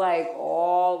noodles, like,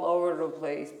 all over the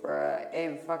place, bruh.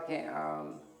 And fucking,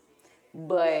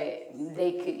 but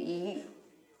they could eat,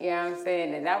 you know what I'm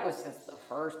saying? And that was just the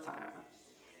first time.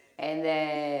 And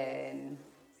then,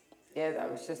 yeah, that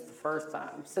was just the first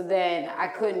time. So then I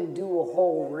couldn't do a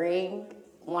whole ring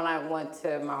when I went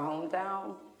to my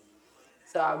hometown.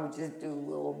 So I would just do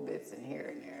little bits in here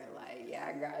and there. Like, yeah,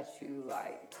 I got you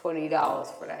like $20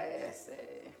 for that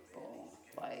essay. Boom.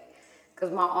 Like,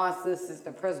 because my aunt's sister's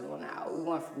the principal now. We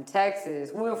went from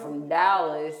Texas, we went from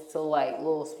Dallas to like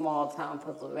little small town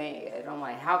Pennsylvania. And I'm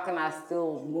like, how can I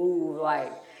still move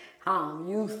like how I'm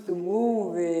used to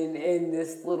moving in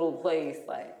this little place?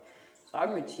 Like, so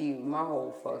I've achieved my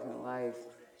whole fucking life.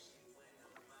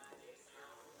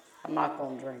 I'm not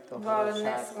gonna drink the whole shot. The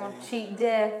next one, cheat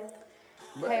death.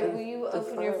 But hey, will you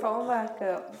open your phone back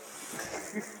up?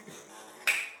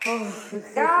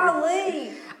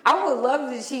 Golly! I would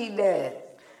love to cheat death.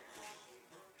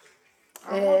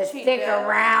 And stick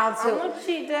around to. I'm gonna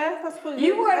cheat death. That's what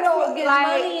you wanna know.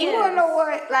 Like, you wanna know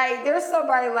what? Like, there's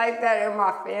somebody like that in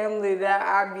my family that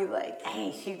I'd be like,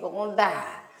 dang, she gonna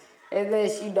die, and then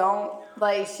she don't.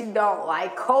 Like, she don't.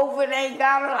 Like, COVID ain't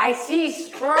got her. Like, she's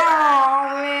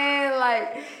strong, man.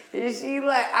 Like, is she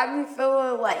like? I be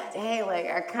feeling like, dang. Like,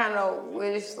 I kind of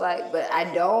wish, like, but I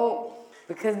don't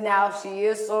because now she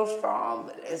is so strong.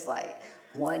 But it's like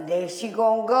one day she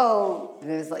gonna go, and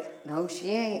it's like, no,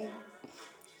 she ain't.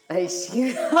 Like,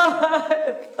 she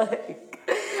not. Like,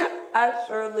 I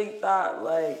surely thought,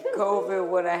 like, COVID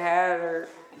would have had her.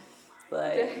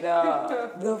 Like, nah,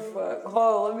 the fuck.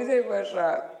 Hold on, let me take my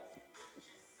shot.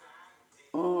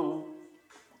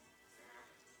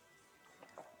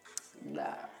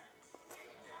 Nah.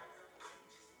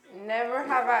 Never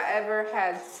have I ever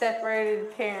had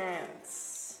separated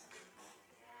parents.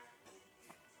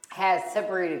 Had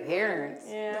separated parents?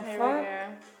 Yeah, here we go.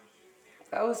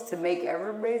 That was to make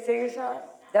everybody take a shot?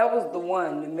 That was the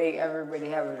one to make everybody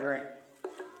have a drink.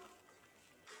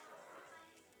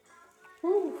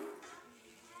 Whew.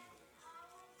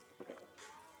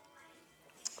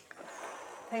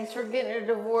 Thanks for getting a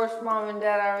divorce, Mom and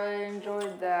Dad. I really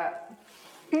enjoyed that.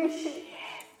 Shit.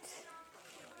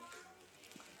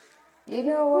 You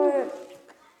know what?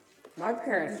 My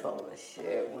parents full of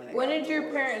shit. When did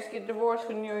your parents get divorced?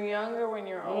 When you were younger or when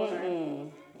you were older?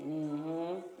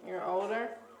 You're older?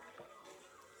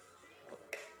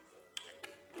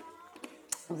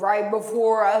 Right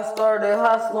before I started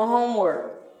hustling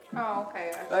homework. Oh,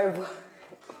 okay.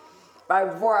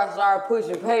 Right before I started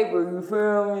pushing paper, you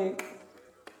feel me?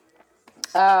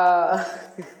 That's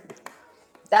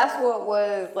what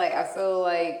was like, I feel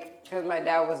like, because my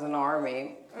dad was in the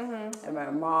Army, and my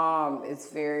mom's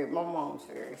very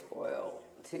spoiled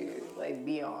too, like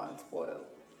beyond spoiled.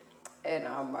 And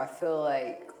I feel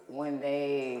like when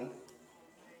they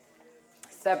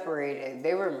separated,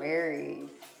 they were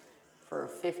married for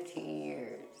 15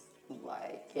 years.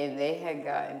 Like, and they had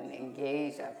gotten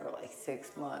engaged after like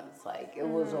 6 months. Like, it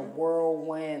was a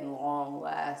whirlwind,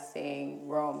 long-lasting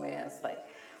romance. Like,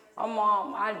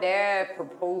 my dad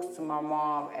proposed to my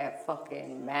mom at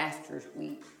fucking Masters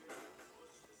Week.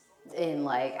 And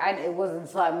like, it wasn't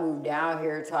until I moved down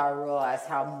here till I realized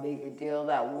how big a deal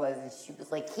that was. And she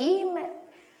was like, he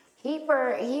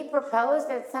proposed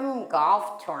at some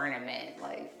golf tournament.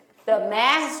 Like, the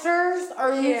Masters?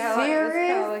 Are you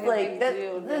serious? Like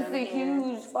that's a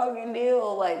huge fucking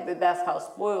deal. Like, that's how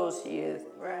spoiled she is.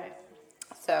 Right.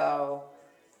 So,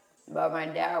 but my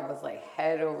dad was like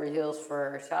head over heels for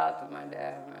her. Shout out to my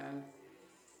dad, man.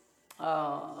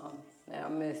 I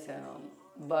miss him.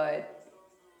 But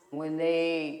when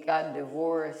they got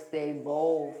divorced, they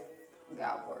both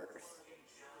got worse.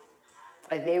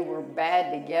 Like, they were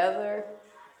bad together,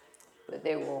 but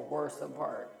they were worse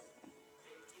apart.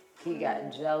 He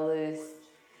got jealous,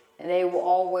 and they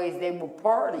would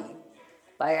party.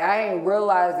 Like, I didn't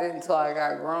realize it until I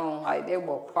got grown. Like, they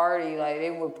would party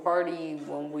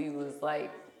when we was, like,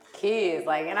 kids.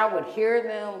 Like, and I would hear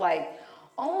them, like,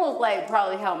 almost like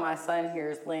probably how my son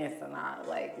hears Lance and I,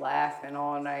 like, laughing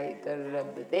all night, da-da-da.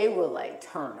 But they would, like,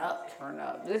 turn up.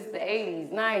 This is the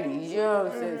 80s, 90s, you know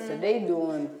what I'm saying? So they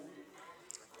doing,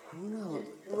 who knows?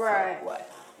 Right. What?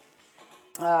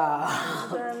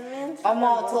 My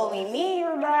mom told me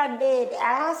your dad did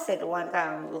acid one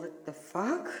time. What the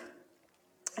fuck?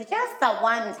 Just the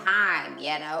one time,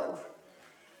 you know.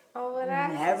 Oh, but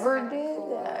that's never did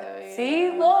cool, that. though, yeah. See,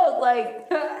 look, like,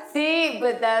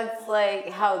 but that's like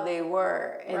how they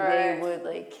were. And they would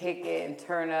like kick it and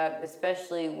turn up,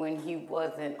 especially when he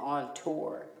wasn't on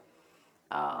tour.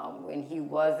 When he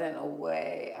wasn't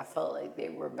away, I felt like they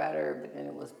were better, but then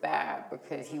it was bad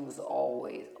because he was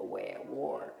always away at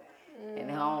war. And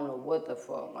I don't know what the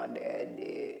fuck my dad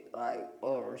did, like,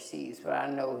 overseas, but I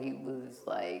know he was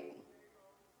like,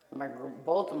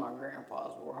 both of my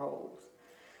grandpas were hoes.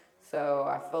 So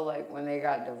I feel like when they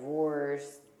got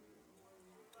divorced,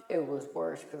 it was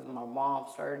worse because my mom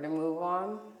started to move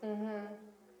on.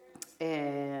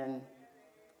 And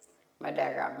my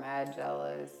dad got mad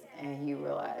jealous, and he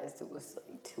realized it was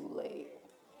like too late.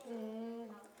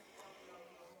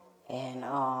 And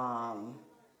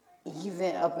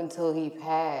even up until he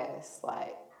passed,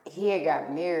 like, he had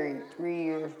got married 3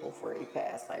 years before he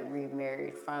passed, like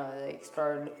remarried, finally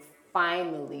started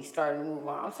to move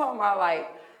on. I'm talking about like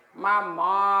my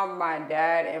mom, my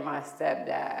dad, and my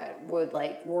stepdad would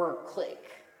like work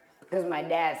click because my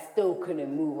dad still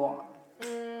couldn't move on.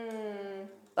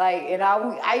 Like, and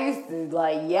I used to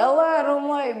like yell at him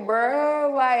like,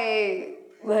 bro, like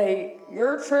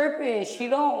you're tripping. She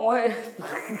don't want,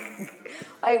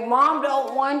 like, mom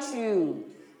don't want you.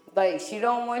 Like, she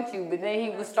don't want you. But then he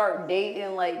would start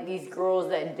dating, like, these girls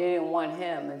that didn't want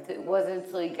him. And it wasn't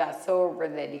until he got sober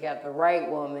that he got the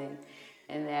right woman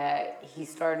and that he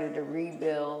started to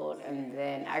rebuild. And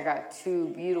then I got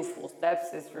 2 beautiful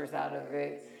stepsisters out of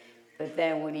it. But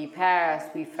then when he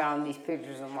passed, we found these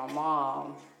pictures of my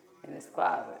mom in his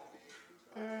closet.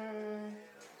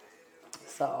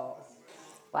 So,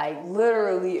 like,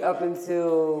 literally up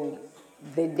until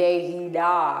the day he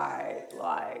died,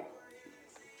 like,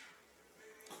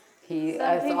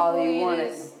 that's all he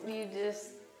wanted. You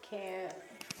just can't.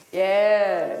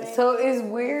 Yeah. So it's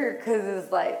weird because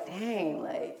it's like, dang,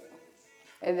 like,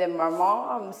 and then my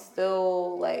mom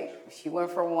still, like, she went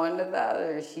from one to the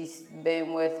other. She's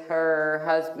been with her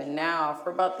husband now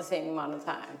for about the same amount of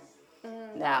time.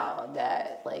 Now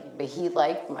that, like, but he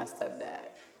liked my stepdad.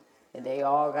 And they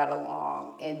all got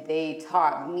along. And they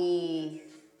taught me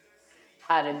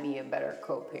how to be a better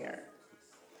co-parent.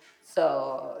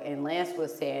 So, and Lance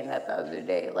was saying that the other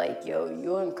day, like, yo,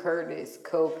 you and Curtis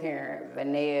co-parent,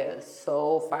 Vanea is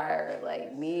so fire,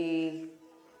 like me.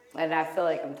 And I feel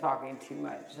like I'm talking too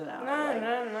much now.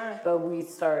 No. But we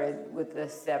started with the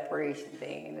separation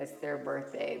thing, and it's their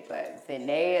birthday. But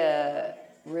Vanea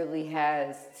really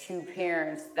has 2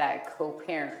 parents that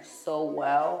co-parent so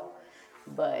well,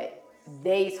 but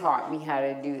they taught me how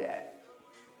to do that.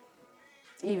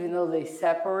 Even though they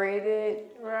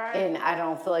separated, and I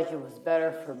don't feel like it was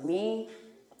better for me,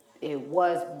 it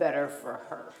was better for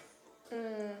her.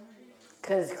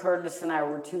 Because Curtis and I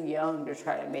were too young to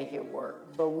try to make it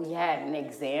work. But we had an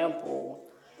example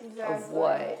of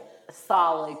what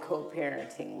solid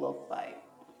co-parenting looked like.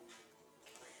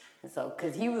 And so,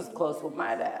 because he was close with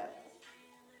my dad.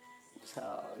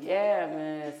 So, yeah,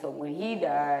 man. So when he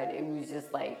died, it was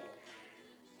just like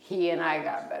he and I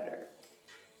got better.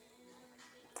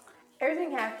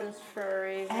 Everything happens for a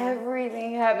reason.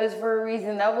 Everything happens for a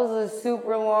reason. That was a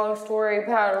super long story,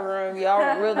 Powder Room.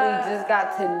 Y'all really just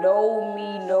got to know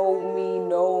me.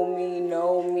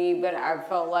 But I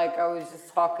felt like I was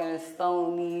just talking to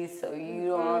Stoney, so you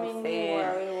know what I'm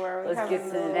saying. We were. Let's get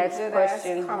to the next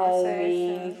question,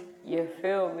 homie. You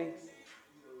feel me?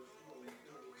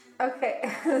 Okay,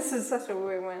 this is such a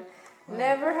weird one.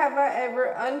 Never have I ever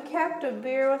uncapped a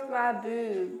beer with my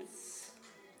boobs.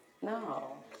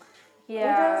 No. Yeah.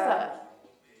 Who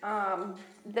does that?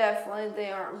 Definitely they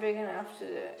aren't big enough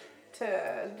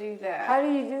to do that. How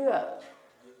do you do that?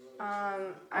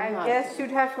 I guess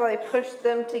you'd have to like push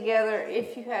them together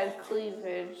if you had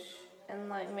cleavage and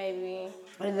like maybe.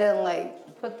 And then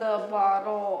like put the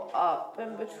bottle up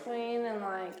in between and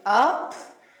like. Up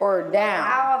or down?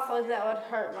 I feel like that would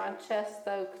hurt my chest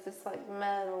though because it's like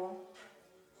metal.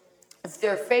 If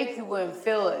they're fake, you wouldn't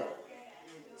feel it.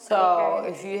 So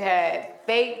if you had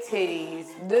fake titties,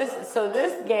 this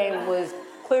game was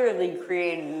clearly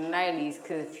created in the 90s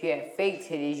because if you had fake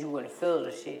titties, you wouldn't feel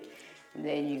the shit. And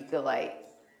then you could like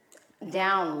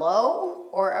down low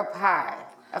or up high.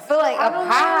 I feel like up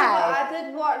high. I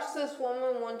did watch this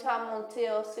woman one time on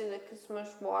TLC that could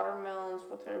smush watermelons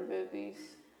with her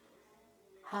boobies.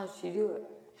 How'd she do it?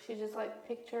 She just like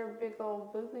picked her big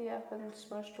old boobie up and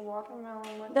smushed a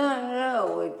watermelon with it.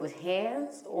 No. Like with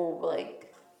hands or like.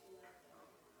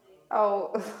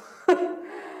 Oh.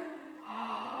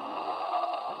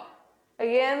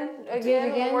 Again,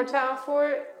 one more time for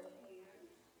it.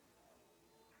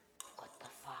 What the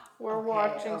fuck? We're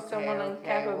watching someone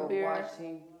uncap a beer.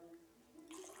 Watching.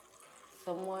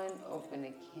 Someone opened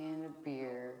a can of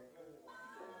beer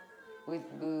with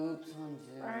boobs on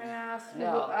Zoom. Right now,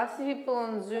 I see people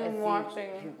on Zoom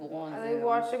watching. Are they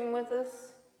watching with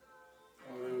us?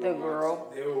 The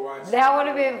girl. They were watching. That would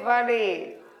have been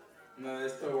funny. No, they're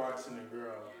still watching the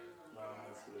girl.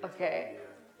 Okay.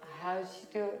 How did she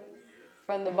do it?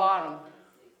 From the bottom.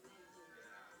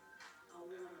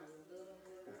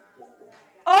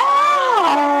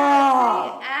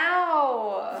 Oh!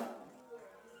 Ow!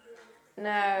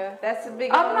 No, that's a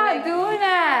big. I'm not doing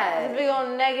that. That's a big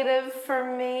old negative for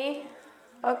me.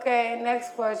 Okay,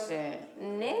 next question.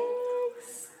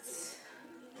 Next.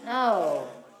 No.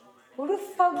 Who the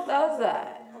fuck does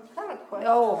that? What kind of question?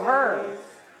 Oh, her.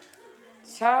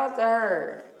 Shout out to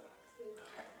her.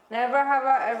 Never have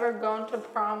I ever gone to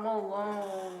prom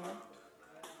alone.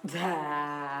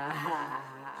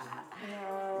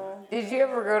 No. Did you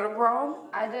ever go to prom?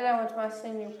 I did. I went to my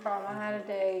senior prom. I had a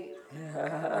date.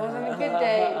 It wasn't a good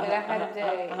date, but I had a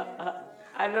date.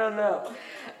 I don't know.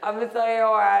 I'm going to tell you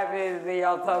what happened, and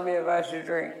y'all tell me if I should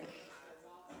drink.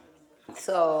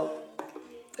 So,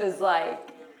 it's like,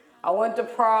 I went to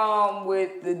prom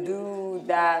with the dude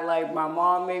that, like, my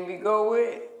mom made me go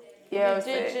with. You know what I'm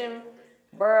saying?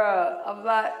 Bruh, I'm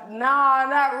like, nah,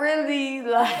 not really.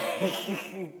 Like,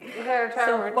 you gotta try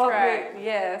to retract.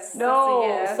 Yes. No,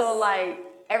 yes. So like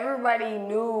everybody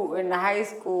knew in high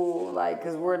school, like,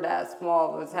 cause we're that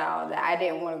small of a town, that I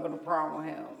didn't want to go to prom with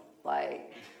him.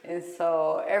 Like, and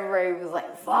so everybody was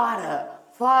like,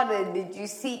 Vauda, did you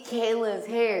see Kaylin's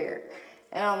hair?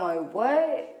 And I'm like,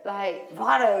 what? Like,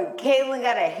 Vauda, Kaylin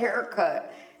got a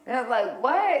haircut. And I was like,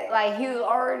 what? Like, he was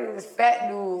already this fat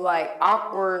dude, like,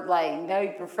 awkward, like, Nutty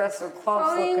Professor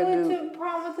Clumps looking dude. Oh, you went to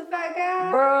prom with the fat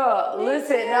guy? Bruh,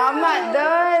 listen, now I'm not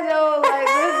done, though. Like,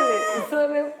 listen. So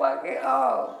then fucking,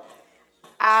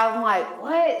 I'm like,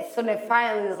 what? So then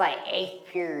finally it was like 8th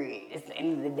period. It's the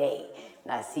end of the day.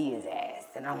 And I see his ass.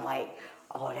 And I'm like,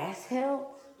 oh, that's him?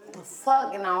 What the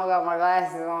fuck? And I don't got my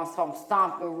glasses on, so I'm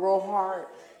stomping real hard.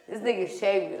 This nigga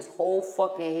shaved his whole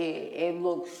fucking head. It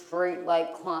looked straight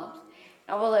like clumps.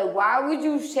 I was like, why would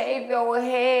you shave your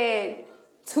head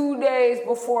 2 days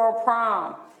before a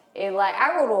prom? And like,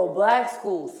 I go to a black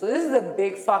school, so this is a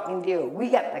big fucking deal. We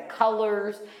got the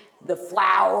colors, the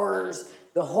flowers,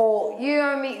 the whole, you know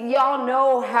what I mean? Y'all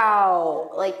know how,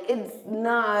 like, it's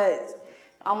nuts.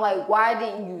 I'm like, why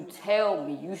didn't you tell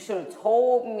me? You should have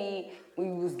told me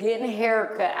when you was getting a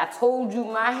haircut. I told you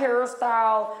my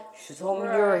hairstyle. You should have told me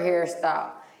your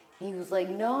hairstyle. He was like,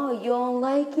 no, you don't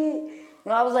like it?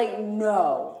 And I was like,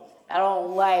 no, I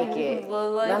don't like it. And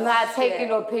I'm not taking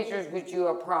no pictures with you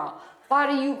at prom. Why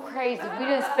are you crazy? We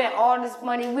didn't spend all this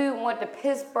money. We went to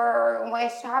Pittsburgh and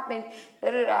went shopping.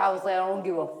 I was like, I don't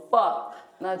give a fuck.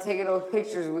 I'm not taking no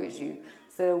pictures with you.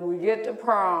 So we get to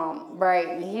prom, right?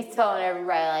 And he's telling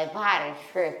everybody, like, Vauda's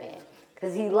tripping.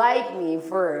 Because he liked me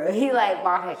for real. He like,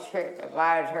 Vauda's tripping.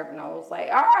 I was like,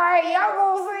 all right, y'all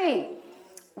gonna see.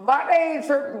 Vauda ain't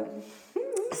tripping.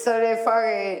 So then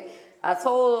fucking, I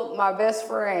told my best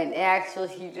friend, actually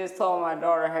she just told my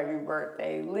daughter happy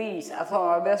birthday, Leash. I told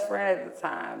my best friend at the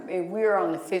time, and we were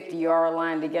on the 50-yard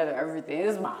line together, everything.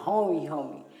 This is my homie.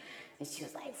 And she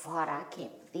was like, Vauda, I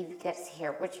can't believe you got his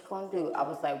hair. What you gonna do? I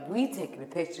was like, we taking a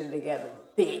picture together,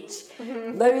 bitch.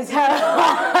 Let me tell you.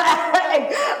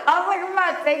 I was like, I'm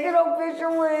not taking no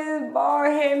picture with his bald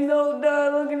head, no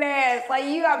done looking ass. Like,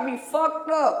 you got me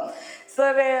fucked up.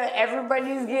 So then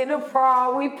everybody's getting a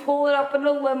prom. We pull it up in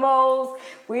the limos.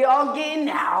 We all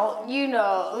getting out, you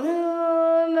know.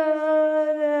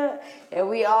 And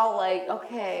we all like,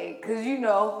 okay, because, you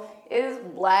know, it's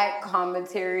black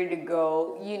commentary to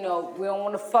go, you know, we don't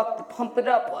want to pump it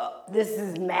up. This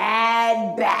is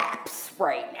mad baps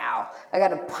right now. I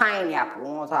got a pineapple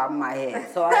on top of my head.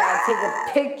 So I got to take a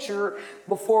picture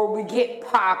before we get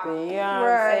popping, you know what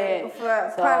I'm saying? So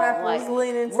pineapple's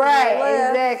leaning to the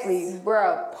left. Exactly. Bro,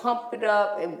 pump it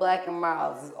up in Black and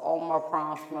Miles. All my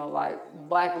prom smell like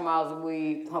Black and Miles of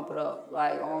weed, pump it up.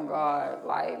 Like, oh God,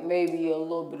 like maybe a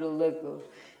little bit of liquor.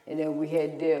 And then we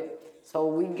had dip. So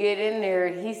we get in there,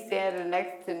 and he's standing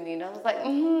next to me, and I was like,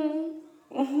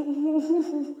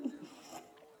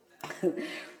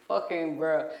 Fucking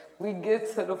bro. We get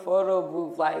to the photo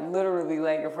booth, like literally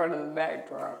like in front of the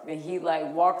backdrop, and he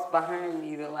like walks behind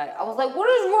me to like, I was like, what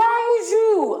is wrong with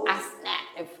you? I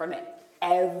snapped in front of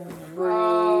everybody.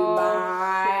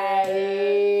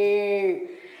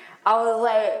 I was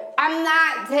like, I'm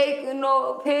not taking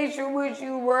no picture with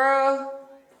you, bro.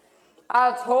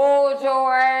 I told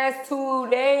your ass 2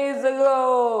 days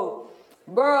ago.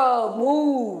 Bro,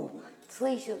 move.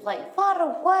 Talisha was like,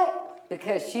 Vauda, what?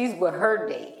 Because she's with her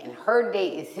date, and her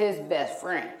date is his best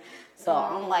friend. So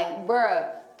I'm like, bruh,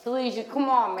 Talisha, come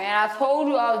on, man. I told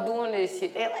you I was doing this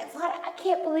shit. They're like, Vauda, I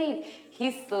can't believe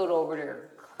he stood over there.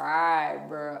 Cried,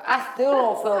 bro. I still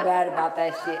don't feel bad about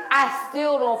that shit. I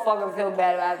still don't fucking feel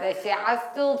bad about that shit. I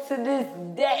still, to this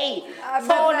day, I bet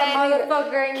that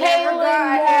motherfucker ain't never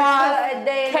got a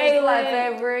day in his life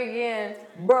ever again.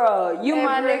 Bro, you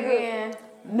my nigga. Again.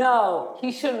 No,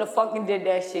 he shouldn't have fucking did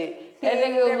that shit. That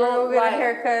nigga never get a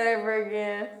haircut ever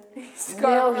again.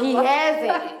 No, he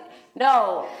hasn't.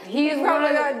 No, he's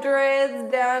probably got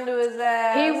dreads down to his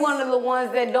ass. He's one of the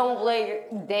ones that don't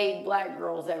date black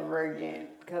girls ever again.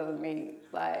 Because of me,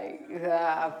 like,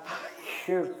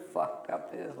 you're fucked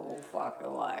up his whole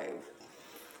fucking life.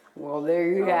 Well,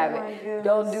 there you have it. Goodness.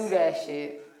 Don't do that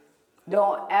shit.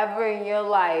 Don't ever in your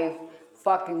life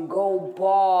fucking go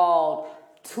bald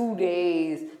 2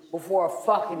 days before a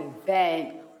fucking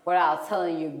event without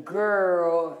telling your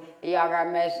girl and y'all got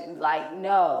messaged. Like,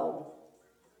 no.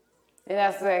 And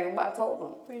that's exactly what I told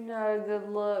him. You're not a good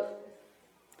look.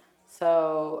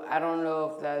 So, I don't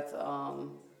know if that's,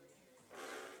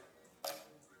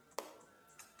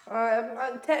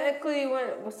 I technically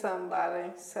went with somebody,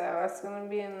 so that's gonna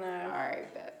be in there.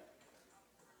 Alright, bet.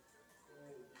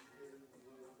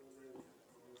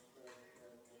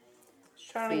 Just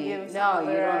trying to give no,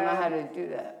 you don't know how to do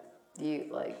that.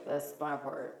 That's my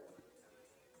part.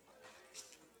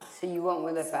 So you went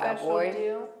with a fat boy?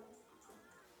 Deal.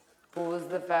 What was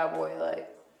the fat boy like?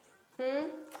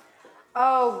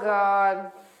 Oh,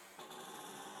 God.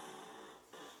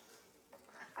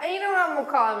 You know what, I'm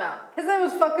gonna call him out. His name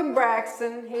was fucking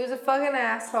Braxton. He was a fucking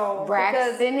asshole.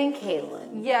 Braxton and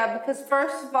Kaylin. Yeah, because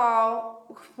first of all,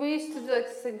 we used to do like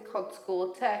this thing called School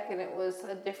of Tech, and it was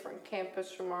a different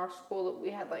campus from our school that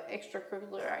we had like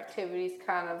extracurricular activities,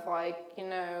 kind of like, you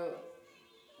know,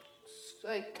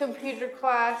 like computer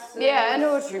classes. Yeah, I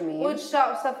know what you mean. Wood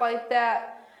shop, stuff like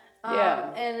that.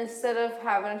 Yeah. And instead of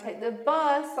having to take the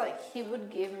bus, like, he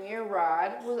would give me a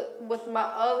ride with my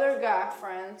other guy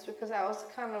friends, because I was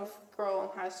the kind of girl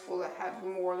in high school that had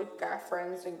more guy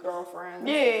friends than girlfriends.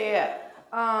 Yeah.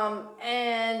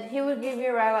 And he would give me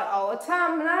a ride like, all the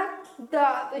time, and I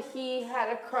thought that he had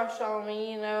a crush on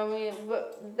me, you know what I mean?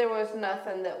 But there was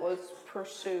nothing that was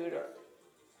pursued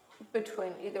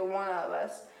between either one of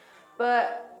us.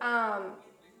 But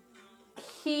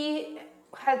he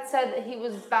had said that he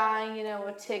was buying, you know,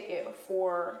 a ticket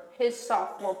for his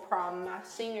sophomore prom, my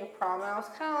senior prom, and I was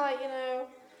kind of like, you know,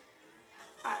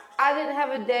 I didn't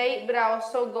have a date, but I was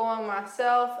still going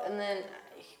myself, and then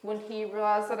when he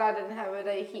realized that I didn't have a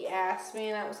date, he asked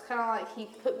me, and I was kind of like, he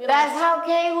put me That's how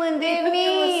Kaylin did me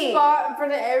on the spot in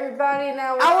front of everybody, and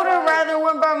I would have rather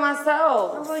went by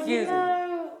myself. I was like,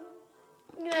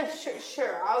 yeah,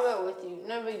 sure, I'll go with you.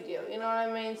 No big deal. You know what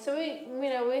I mean? So we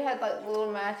had like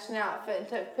little matching outfit and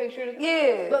took pictures.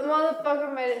 Yeah. But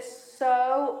motherfucker made it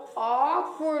so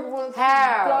awkward once he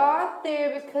got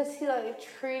there, because he like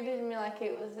treated me like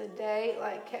it was a date.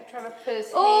 Like kept trying to put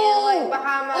his hand like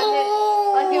behind my head,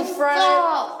 like in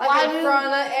front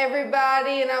of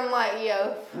everybody, and I'm like,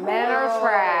 yo. Men are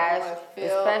trash,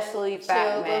 especially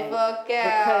fat men. The fuck out.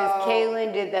 Because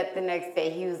Kaylin did that the next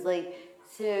day. He was like,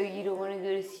 so you don't want to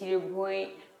go to Cedar Point?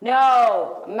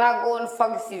 No, I'm not going to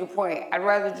fucking Cedar Point. I'd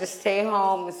rather just stay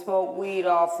home and smoke weed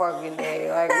all fucking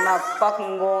day. Like, I'm not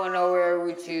fucking going nowhere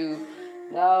with you.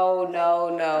 No. It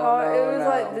was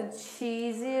like the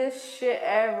cheesiest shit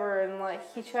ever, and like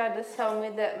he tried to tell me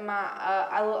that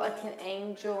I looked like an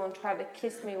angel and tried to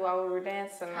kiss me while we were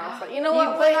dancing. And I was like, you know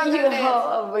what? We're not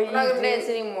gonna dance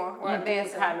anymore. We're not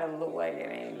dancing. You kind of look like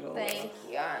an angel. Thank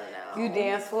you. I know. You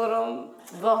danced with him?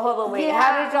 But hold on, wait. Yeah.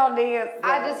 How did y'all dance?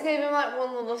 I just gave him like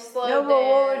one little slow dance. No, but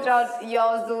what was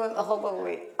y'all was doing? Hold on,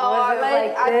 wait. Was it like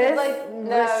this? I did like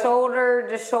the shoulder,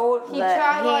 the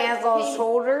hands on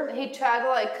shoulder. He tried to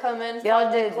like come in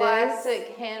y'all for did the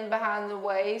classic hand behind the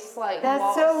waist, like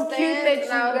that's so cute that you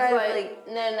guys like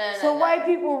no. So white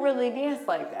people really dance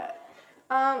like that?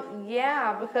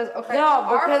 Yeah, because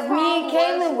because me and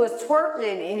Kaylin was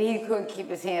twerking and he couldn't keep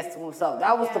his hands to himself.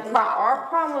 That was the problem. Our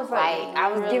problem was like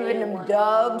I was giving him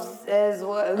dubs as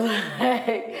well,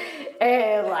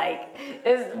 and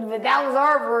but that was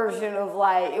our version of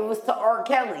like, it was to R.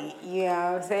 Kelly, you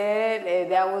know what I'm saying?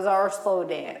 And that was our slow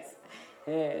dance.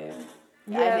 I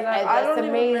don't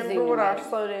even remember what our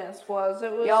slow dance was.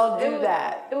 It was y'all do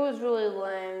that. It was really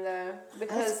lame though,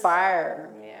 because that's fire.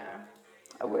 Yeah.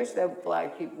 I wish that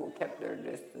black people kept their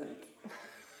distance.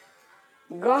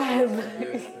 Go ahead.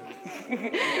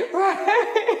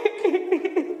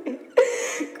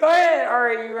 Go ahead. All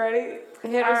right, you ready?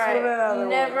 Hit us with another one.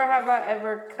 Never have I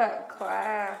ever cut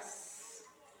class.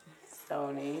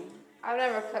 Stoney. I've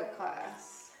never cut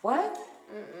class. What?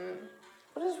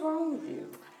 What is wrong with you?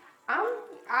 I'm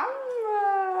a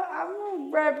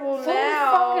rebel So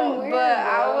now, fucking weird, but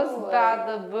I bro. was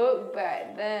by the book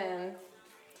back then.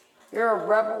 You're a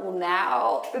rebel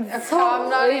now? So I'm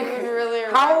not even really a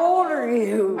rebel. How old are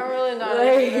you? I'm really not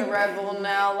even a rebel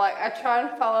now. Like, I try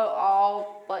and follow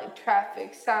all, like,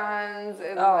 traffic signs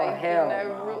and,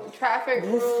 traffic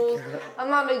rules. I'm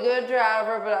not a good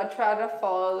driver, but I try to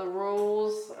follow the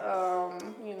rules,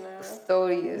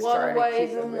 Stoney is trying to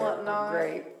keep and whatnot.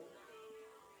 Great.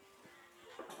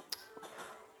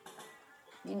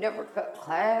 You never cut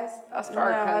class? I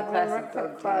started cutting class in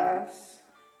third grade.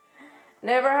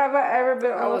 Never have I ever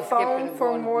been on the phone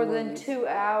for more than 2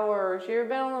 hours. You ever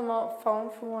been on the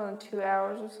phone for more than 2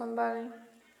 hours with somebody?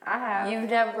 I have. You've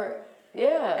never?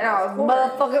 Yeah. And I was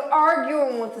motherfucking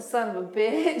arguing with the son of a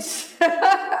bitch.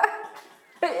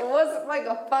 It wasn't like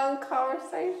a fun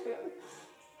conversation.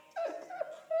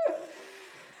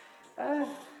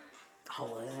 I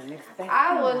wasn't expecting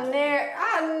I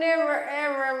never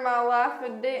ever in my life, a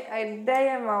day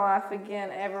in my life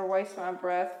again, ever waste my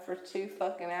breath for 2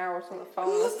 fucking hours on the phone.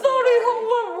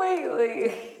 Hold on,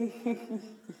 wait.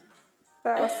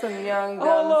 That was some young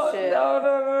dumb shit.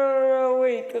 No,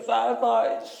 wait, because I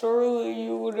thought surely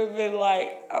you would have been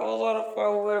like, I was on the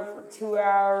phone with her for 2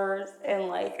 hours and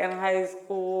like in high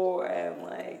school and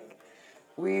like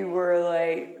we were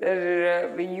like,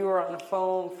 but you were on the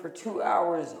phone for 2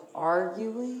 hours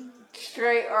arguing?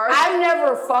 Straight arguing. I've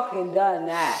never fucking done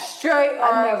that. Straight arguing.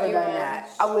 I've never done that.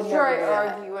 I would never do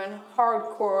that. Straight arguing.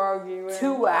 Hardcore arguing.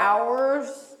 2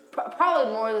 hours?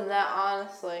 Probably more than that,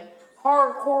 honestly.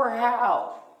 Hardcore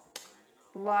how?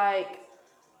 Like,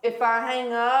 if I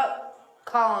hang up,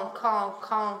 call him,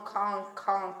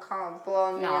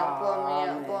 blow me up,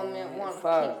 want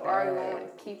to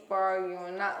keep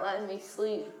arguing, not letting me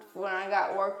sleep when I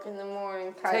got work in the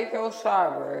morning. Take your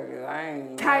shot, bro. I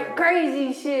ain't type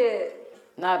crazy shit.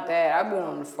 Not that. I've been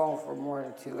on the phone for more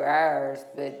than 2 hours,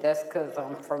 but that's because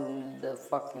I'm from the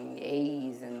fucking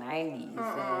 80s and 90s.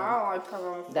 I don't like talking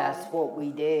on the phone. That's what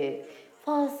we did.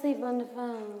 Fall asleep on the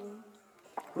phone.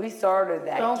 We started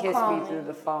that kiss me through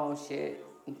the phone shit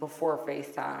before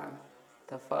FaceTime.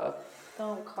 The fuck?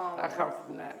 Don't call me. I come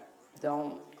from that.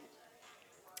 Don't.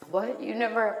 What? You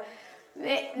never...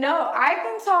 No, I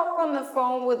can talk on the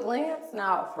phone with Lance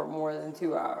now for more than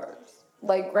 2 hours.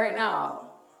 Like, right now.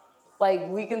 Like,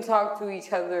 we can talk to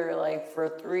each other, like, for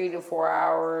 3 to 4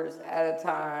 hours at a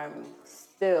time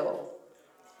still.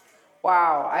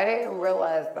 Wow, I didn't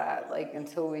realize that, like,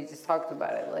 until we just talked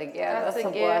about it. Like, yeah, that's a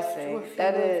blessing.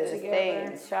 That is.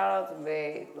 Thanks. Shout out to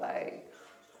Babe. Like,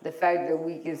 the fact that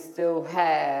we can still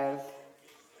have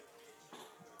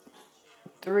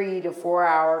 3 to 4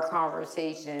 hour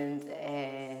conversations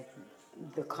and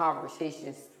the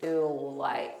conversation still,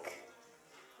 like,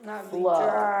 not be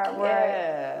dry, right?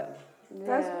 Yeah.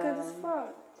 That's good as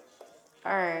fuck.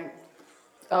 All right.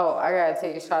 Oh, I gotta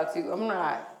take a shot too. I'm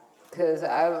not. Because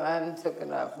I'm took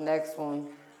enough. Next one.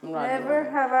 I'm not Never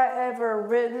have I ever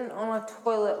written on a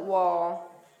toilet wall.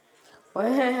 What?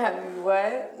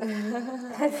 What?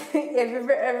 Have you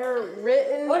ever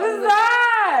written? What is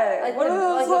that? Like what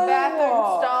is a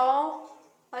bathroom stall?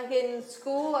 Like in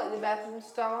school, like the bathroom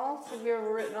stalls? Have you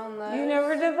ever written on those? You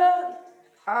never did that?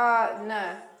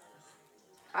 No.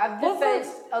 I've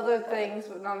defaced other things,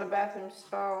 but not a bathroom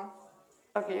stall.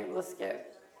 Okay, let's skip.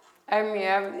 I mean,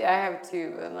 I have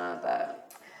 2, but not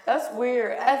that. That's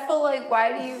weird. I feel like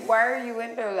why are you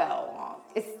in there that long?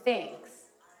 It stinks.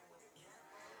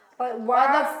 Like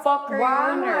why the fuck are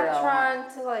you in there? Why am I trying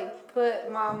to like put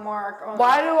my mark on?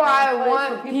 Why do I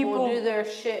want people to do their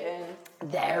shit in?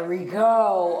 There we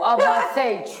go. I was about to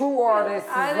say true artists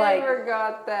is I never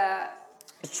got that.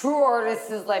 True artists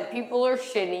is like people are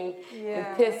shitting and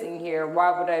pissing here.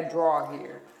 Why would I draw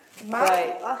here?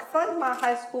 I feel like my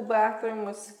high school bathroom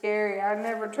was scary. I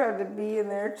never tried to be in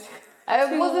there I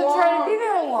wasn't trying to be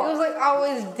there long. It was like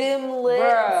always dim lit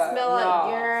and smell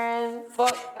like urine.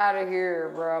 Fuck out of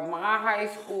here, bro. My high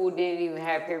school didn't even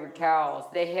have paper towels.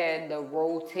 They had the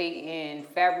rotating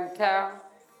fabric towel.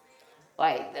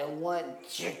 Like the one,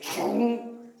 you would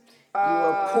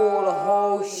pull the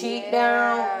whole sheet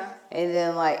down. And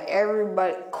then like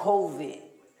everybody, COVID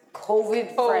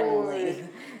friendly.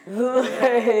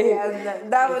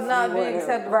 That would not be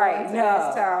acceptable in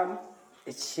today's time.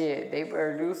 Shit, they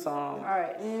better do something.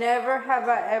 Alright, never have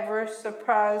I ever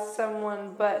surprised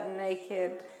someone butt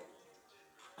naked.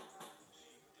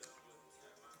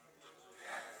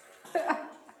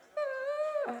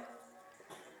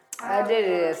 I did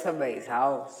it at somebody's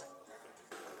house.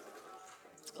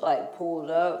 Like pulled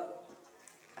up.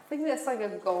 I think that's like a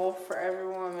goal for every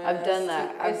woman. I've done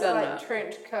that. It's like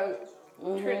trench coat.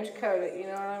 trench coat it, you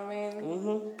know what I mean?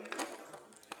 Mm-hmm.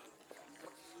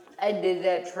 I did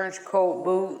that trench coat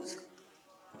boots.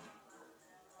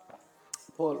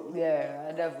 Well, yeah,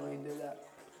 I definitely did that.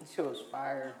 She was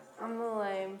fire. I'm a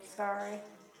lame, sorry.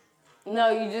 No,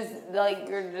 you're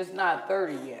just not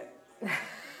 30 yet.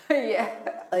 Yeah.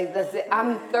 Like, that's it.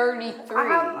 I'm 33.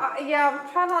 I'm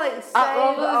trying to like save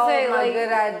all my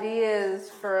good ideas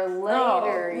for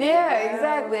later. No, yeah,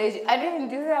 exactly. I didn't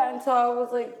do that until I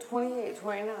was like 28,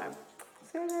 29.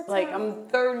 Like, I'm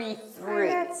 33.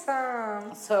 I got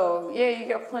some. So, yeah, you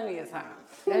got plenty of time.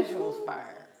 That shit was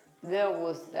fire. That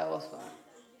was fun.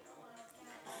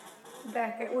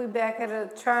 We back at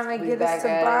it, trying to get us to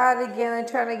buy it again. They're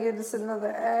trying to get us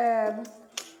another ad.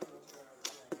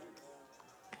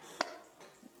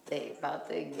 They about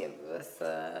to give us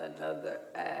another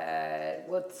ad.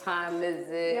 What time is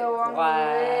it? Yo, I'm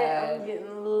lit. I'm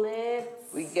getting lit.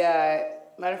 We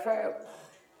got, matter of fact,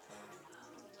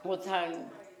 what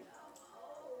time?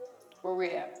 Where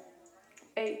we at?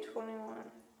 8:21.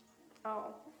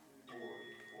 Oh.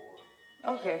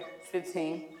 Okay,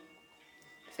 15.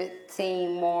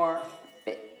 15 more.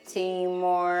 15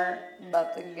 more.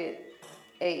 About to get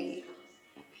 8.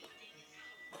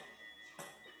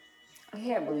 I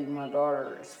can't believe my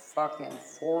daughter is fucking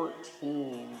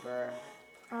 14, bro.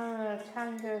 I don't know,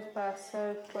 time goes by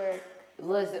so quick.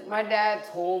 Listen, my dad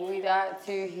told me that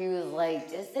too. He was like,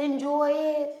 just enjoy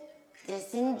it.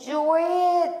 Just enjoy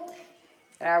it.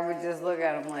 And I would just look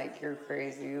at him like, you're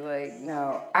crazy. Like,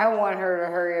 no. I want her to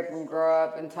hurry up and grow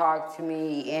up and talk to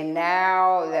me. And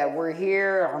now that we're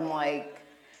here, I'm like,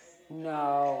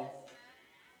 no.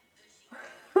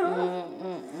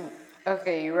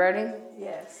 Okay, you ready?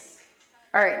 Yes.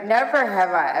 All right, never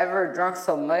have I ever drunk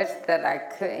so much that I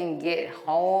couldn't get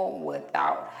home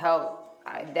without help.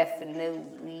 I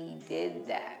definitely did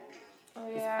that. Oh,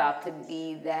 yeah. It's about to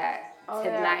be that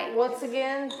tonight. Yeah. Once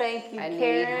again, thank you, I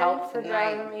Karen, need help for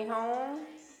tonight. driving me home.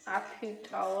 I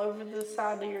puked all over the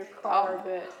side of your car,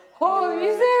 but... Oh,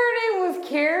 you said her name was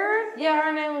Karen? Yeah,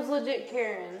 her name was legit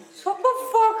Karen. Shut the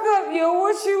fuck up, yo.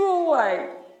 What she look like?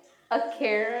 A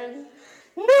Karen?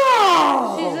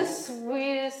 No! She's the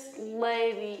sweetest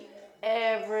lady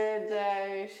every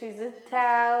day. She's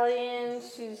Italian.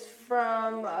 She's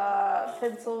from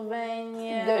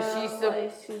Pennsylvania.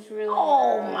 She's really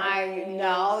nice.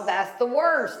 No, that's the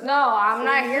worst. No, I'm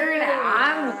not hearing that.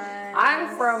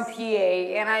 I'm from PA,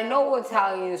 and I know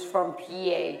Italians from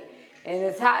PA. And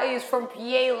Italians from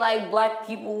PA like black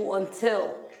people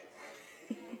until.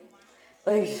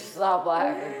 Like, stop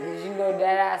laughing, because you know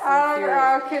that ass is serious.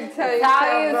 I can tell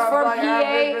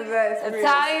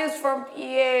Italians from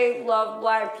PA love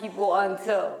black people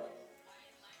until.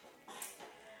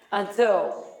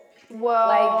 Well,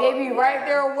 like, they be right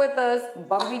there with us,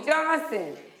 Bumpy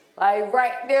Johnson. Like,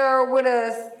 right there with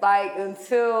us, like,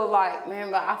 until, like, man,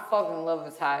 but I fucking love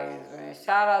Italians, man.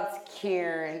 Shout out to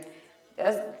Karen.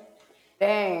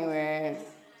 Dang, man.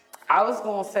 I was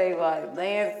gonna say, like,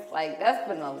 Lance, like, that's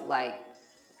been a, like,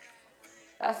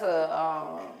 that's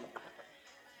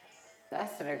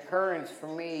an occurrence for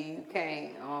me. You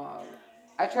can't,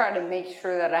 I try to make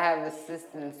sure that I have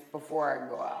assistance before I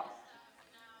go out.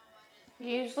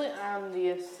 Usually I'm the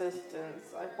assistant.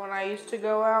 Like when I used to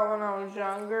go out when I was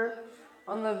younger,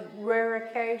 on the rare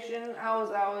occasion, I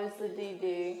was always the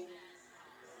DD.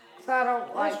 So I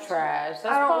don't like... That's trash. That's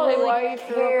I don't probably really why you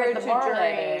care at the bar to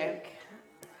that day. drink.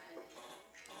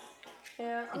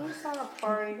 Yeah, I'm just not a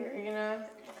partier, you know?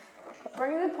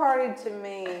 Bring the party to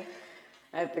me.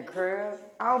 At the crib?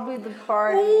 I'll be the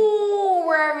party. Ooh,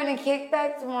 we're having a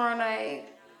kickback tomorrow night.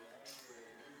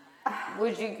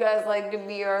 Would you guys like to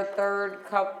be our third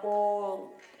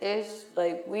couple-ish?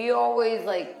 Like, we always,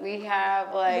 like, we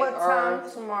have, like, what time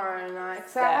tomorrow night?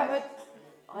 Cause I have it,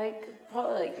 like,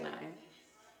 probably, like,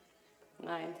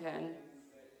 9, 10.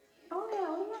 Oh,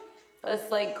 yeah.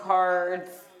 It's, like, cards,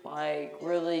 like,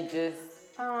 really just...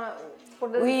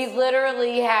 What we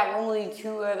literally have only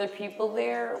 2 other people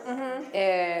there, mm-hmm.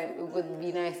 and it would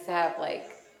be nice to have, like,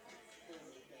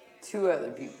 2 other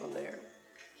people there.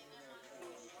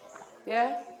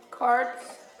 Yeah? Cards?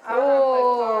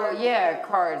 Oh, yeah,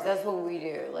 cards. That's what we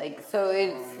do. Like, so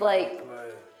it's like,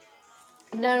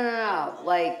 no.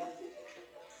 Like,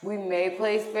 we may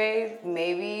play spades,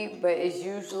 maybe, but it's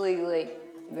usually, like,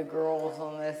 the girls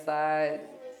on this side,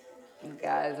 the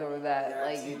guys over that. Y'all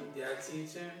like, y'all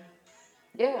teaching?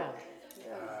 Yeah.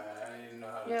 I didn't know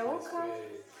how to what play kind?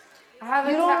 spades.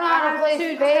 You don't know how to play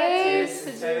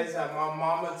spades? That's how my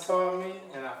mama taught me,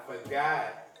 and I forgot.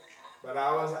 But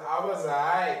I was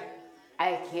alright.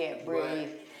 I can't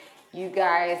breathe. You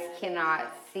guys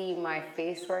cannot see my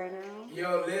face right now.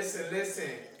 Yo,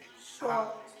 listen.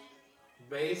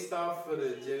 Based off of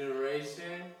the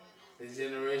generational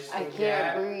I can't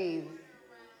gap, breathe.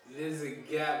 there's a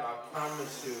gap, I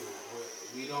promise you.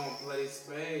 We don't play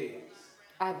spades.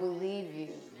 I believe you.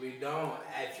 We don't.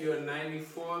 If you're a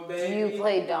 94 baby. Do you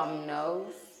play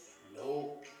dominoes?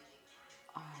 Nope.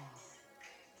 Oh.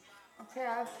 Okay,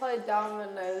 I've played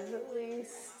dominoes at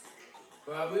least.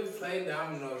 Well, we play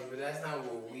dominoes, but that's not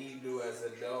what we do as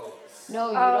adults. No,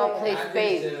 you don't play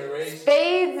spades.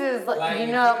 Spades is like, you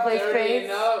know how to play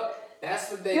spades?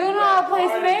 That's what they you do. You know how to play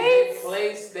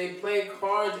spades? They play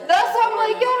cards. That's what I'm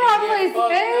like, you don't know how to play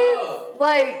spades?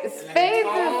 Like, spades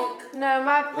is... No,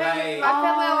 my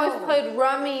family always played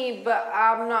rummy, but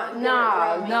I'm not good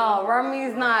at rummy. No,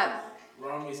 rummy's not...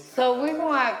 Rummy's so we're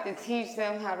going to have to teach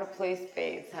them how to play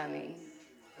spades, honey.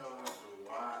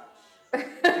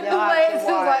 Lance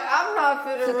was like, I'm not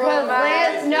fit to roll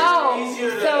Lance, no.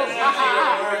 So,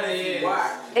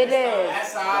 it is.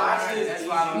 That's all I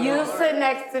see. You sit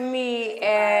next to me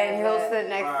and he'll sit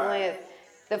next to Lance.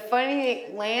 The funny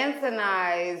thing, Lance and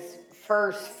I's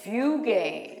first few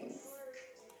games,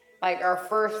 like our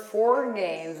first 4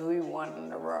 games, we won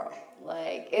in a row.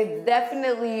 Like, it's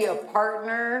definitely a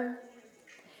partner.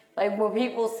 Like, when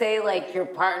people say, like, your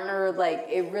partner, like,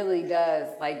 it really does.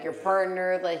 Like, your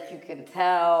partner, like, you can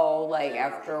tell, like,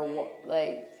 after,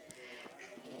 like,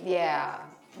 yeah.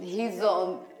 He's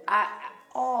the,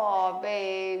 oh,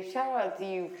 babe, shout out to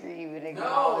you for even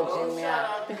acknowledging me. Shout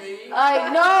out to me.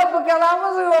 Like, no, because I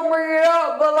wasn't going to bring it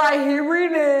up, but, like, he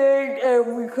reneged,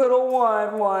 and we could have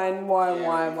won.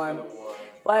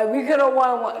 Like, we could have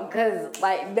won, because,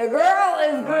 like, the girl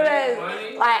is good at,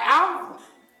 like,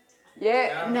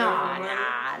 yeah,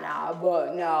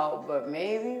 but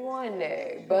maybe one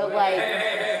day. But like,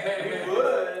 we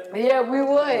would. Yeah, we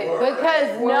would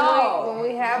because when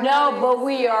we have but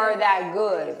we are that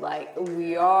good. Like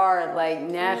we are like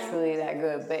naturally that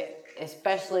good. But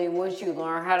especially once you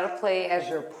learn how to play as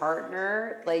your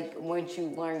partner, like once you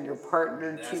learn your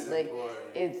partner to like, important.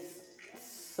 It's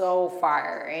so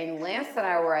fire. And Lance and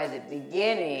I were at the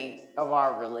beginning of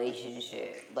our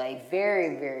relationship, like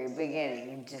very, very beginning,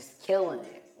 and just killing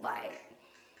it, like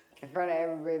in front of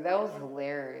everybody. That was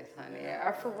hilarious, honey.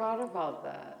 I forgot about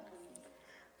that.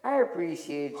 I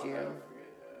appreciate you.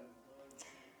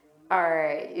 All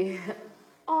right.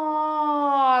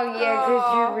 Oh, yeah,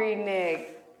 because you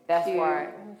reneged. That's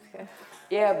why. Okay.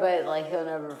 Yeah, but like he'll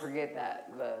never forget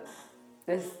that. But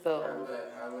it's still.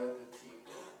 I let the tea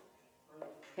go.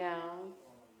 Yeah.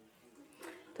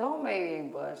 Don't make me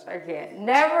blush. I can't.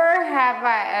 Never have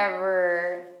I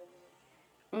ever.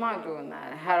 I'm not doing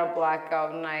that. Had a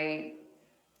blackout night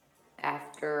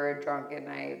after a drunken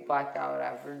night. Blackout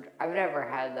after. I've never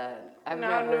had that. I've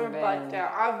never blacked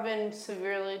out. I've been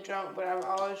severely drunk, but I've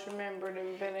always remembered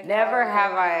and been a Never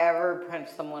have I ever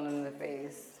punched someone in the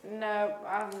face. No,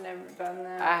 I've never done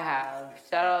that. I have.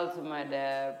 Shout out to my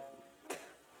dad.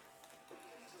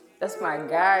 That's my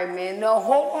guy, man. No,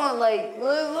 hold on. Like,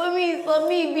 let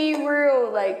me be real.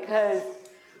 Like, cause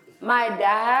my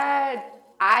dad,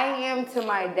 I am to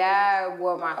my dad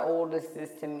what my oldest is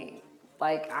to me.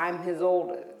 Like, I'm his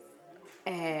oldest,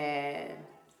 and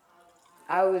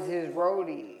I was his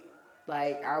roadie.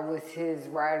 Like, I was his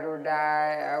ride or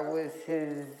die. I was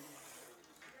his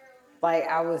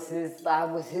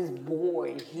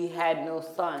boy. He had no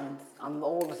sons. I'm the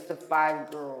oldest of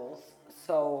 5 girls.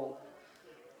 So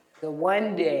the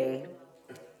one day,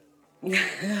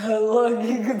 look,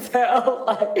 you can tell,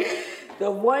 like,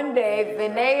 the one day,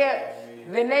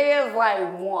 Vinea's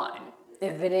like 1.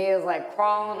 And Vinea's like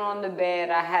crawling on the bed.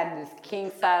 I had this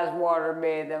king-size water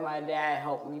bed that my dad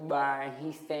helped me buy, and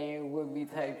he's staying with me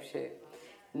type shit.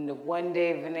 And the one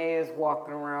day, Vinea's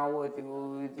walking around with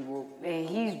you, and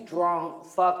he's drunk,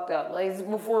 fucked up. Like, it's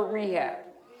before rehab.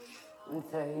 And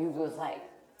so he was like,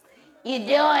 "You're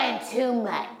doing too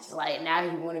much." Like, now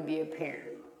he want to be a parent.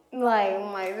 Like,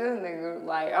 I'm like, this nigga,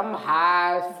 like, I'm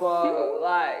high as fuck.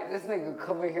 Like, this nigga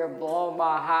coming here blowing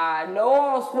my high.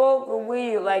 No, I'm smoking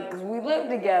weed, like, because we live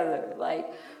together.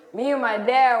 Like, me and my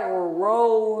dad were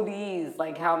roadies,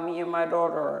 like how me and my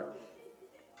daughter are.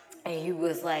 And he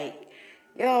was like,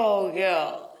 yo,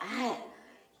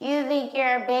 you think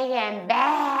you're big and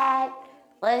bad?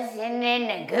 Listening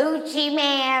to Gucci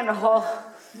Man? Oh,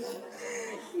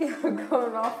 you're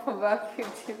going off about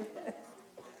Gucci Man.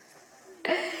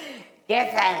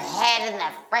 Get that head in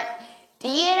the front. Do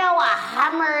you know a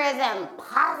Hummer is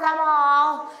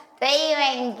impossible to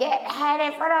even get head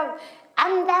in front of?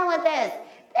 I'm done with this.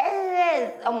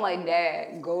 I'm like,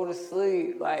 Dad, go to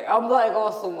sleep. Like, I'm like,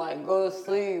 also like, go to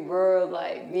sleep, bro.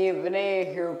 Like, me and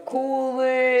Vinay here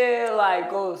cooling. Like,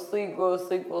 go to sleep, go to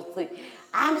sleep, go to sleep.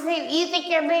 I'm saying, you think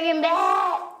you're big and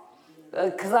bad?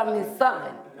 Because I'm his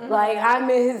son. Like, I'm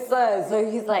his son.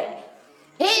 So he's like,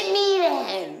 hit me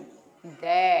then.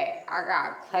 Dad, I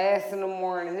got class in the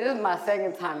morning. This is my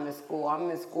second time in school.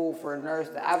 I'm in school for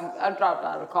nursing. I dropped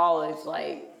out of college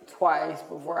like twice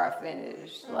before I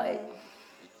finished. Like,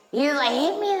 he's like,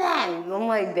 hit me then. I'm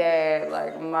like, Dad,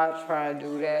 like, I'm not trying to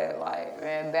do that. Like,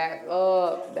 man, back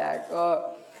up, back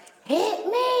up. Hit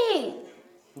me.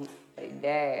 Like,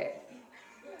 Dad,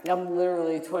 I'm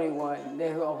literally 21.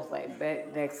 Then I was like,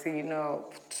 next thing you know,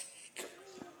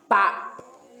 pop.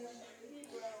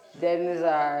 Dead in his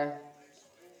eye.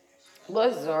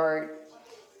 Bless his heart.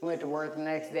 Went to work the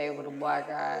next day with a black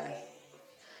eye.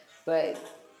 But,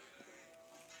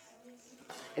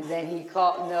 and then he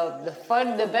called, no,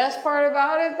 the best part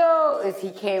about it though, is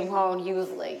he came home, he was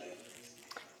like,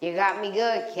 you got me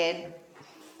good, kid.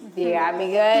 You got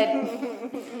me good.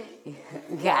 You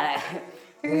gotta,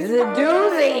 this is a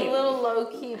doozy. A little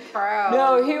low-key proud.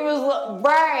 No, he was,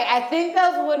 right, I think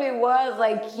that's what it was.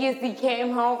 Like, he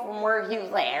came home from work, he was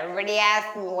like, everybody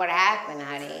asked me what happened,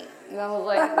 honey. And I was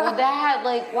like, well, Dad,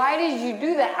 like, why did you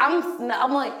do that?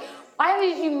 I'm like, why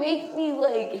did you make me,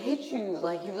 like, hit you?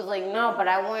 Like, he was like, no, but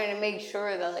I wanted to make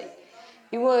sure that, like,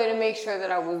 he wanted to make sure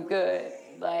that I was good.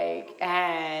 Like,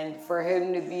 and for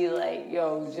him to be like,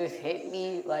 yo, just hit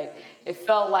me. Like, it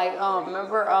felt like,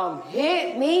 remember,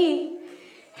 hit me.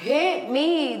 Hit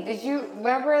me. Did you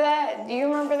remember that? Do you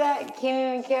remember that?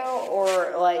 Kenan and Kel?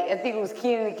 Or, like, I think it was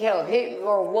Kenan and Kel. Hit me.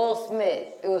 Or Will Smith.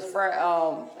 It was,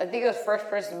 I think it was Fresh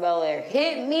Prince of Bel-Air.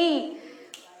 Hit me.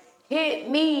 Hit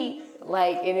me.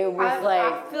 Like, and it was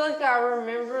I feel like I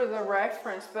remember the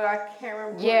reference, but I can't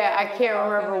remember. Yeah, I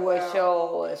can't remember what show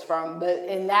it was from. But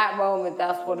in that moment,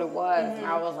 that's what it was. Mm-hmm. And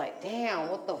I was like, damn,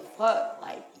 what the fuck?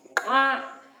 Like,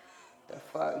 the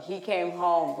fuck? He came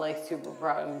home, like, super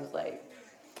proud. And was like,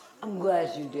 I'm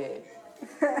glad you did.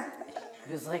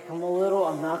 He was like, I'm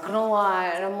not gonna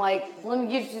lie. And I'm like, let me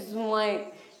get you some,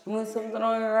 like, you want something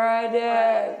on your eye,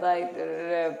 Dad? Like,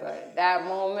 da-da-da. But that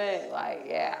moment, like,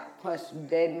 yeah, punched him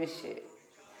dead in the shit.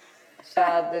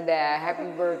 Shout out to Dad.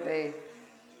 Happy birthday.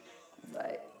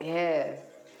 But, yeah.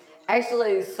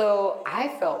 Actually, so I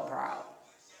felt proud.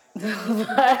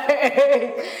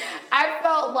 Like, I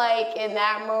felt like in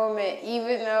that moment,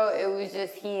 even though it was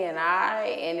just he and I,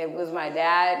 and it was my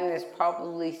dad, and it's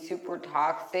probably super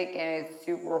toxic and it's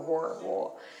super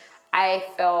horrible, I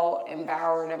felt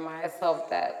empowered in myself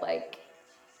that, like,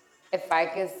 if I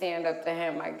can stand up to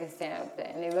him, I can stand up to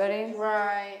anybody.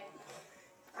 Right.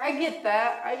 I get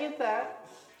that.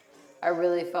 I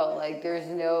really felt like there's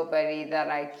nobody that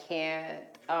I can't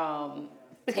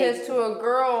because to a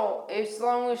girl, as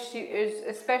long as she is,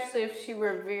 especially if she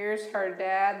reveres her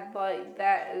dad, like,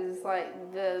 that is,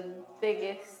 like, the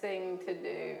biggest thing to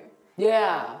do.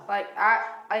 Yeah. Like, I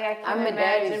can't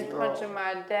imagine punching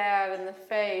my dad in the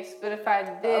face, but if I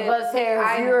did,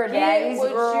 I get what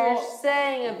you're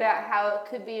saying about how it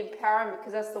could be empowering,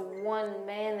 because that's the one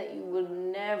man that you would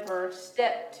never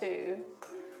step to.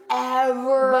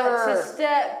 Ever. But to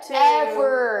step to.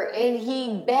 Ever. And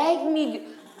he begged me.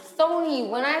 Stoney,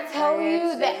 when I tell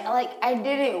you that, like, I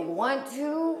didn't want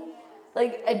to,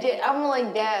 like, I'm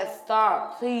like, Dad,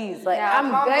 stop, please. Like, yeah,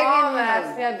 I'm begging him. If my mom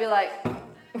asked me, I'd be like,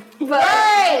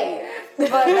 right. But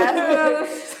that's another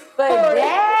story. But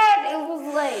Dad, it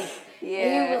was like,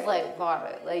 yeah. He was like,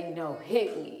 Vauda, like, no,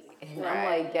 hit me. And I'm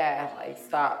like, Dad, like,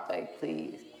 stop, like,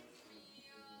 please.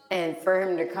 And for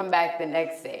him to come back the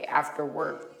next day after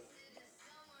work,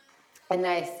 and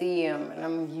I see him,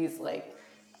 and he was like,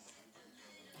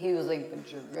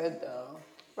 but you're good, though.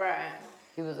 Right.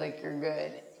 He was like, you're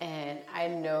good. And I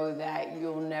know that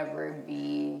you'll never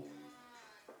be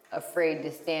afraid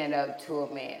to stand up to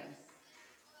a man.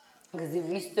 Because if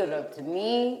you stood up to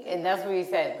me, and that's what he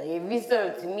said, like, if you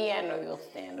stood up to me, I know you'll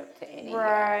stand up to any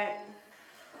right.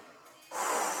 guy.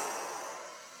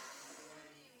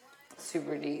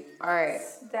 Super deep. All right.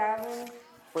 Davin.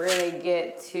 We're going to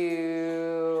get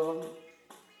to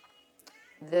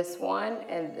this one,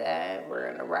 and then we're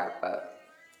going to wrap up.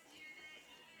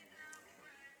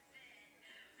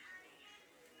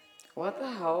 What the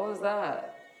hell was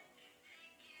that?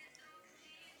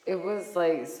 It was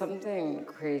like something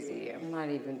crazy. I'm not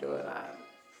even doing that.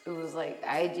 It was like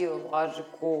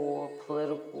ideological,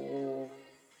 political,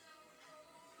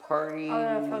 party.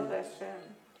 Oh, no, fuck that shit.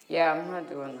 Yeah, I'm not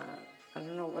doing that. I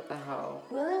don't know what the hell.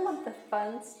 We only want the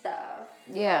fun stuff.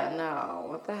 Yeah, no.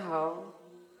 What the hell?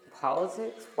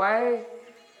 Politics? Why?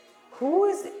 Who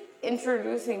is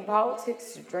introducing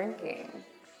politics to drinking.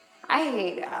 I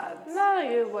hate ads. Not a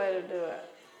good way to do it.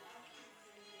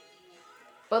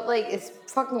 But, like, it's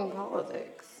fucking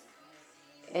politics.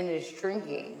 And it's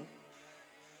drinking.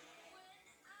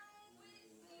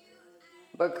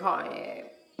 But Kanye.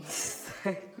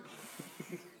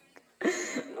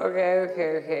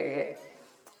 Okay.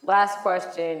 Last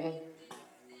question.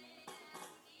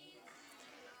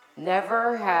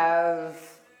 Never have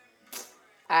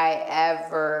I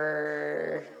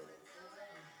ever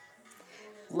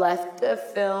left a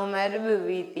film at a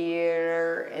movie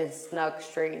theater and snuck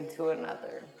straight into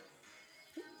another.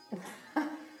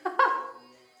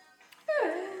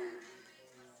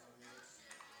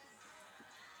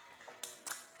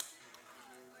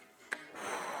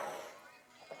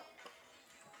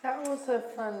 That was a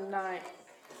fun night.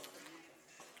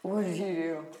 What did you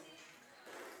do?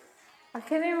 I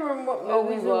can't even remember what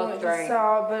movie we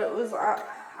saw, but it was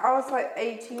I was like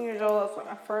 18 years old. That's like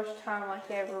my first time like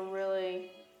ever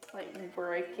really like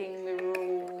breaking the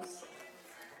rules.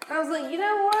 And I was like, you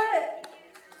know what?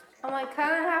 I'm like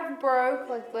kind of half broke.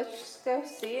 Like let's just go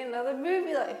see another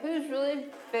movie. Like who's really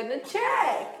finna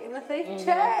check? And if they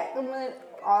check, I mean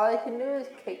all they can do is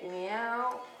kick me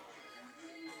out.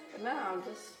 But no, I'll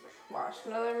just watch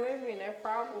another movie, no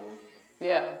problem.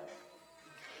 Yeah.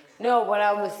 No, when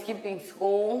I was skipping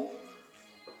school,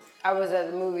 I was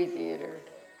at the movie theater.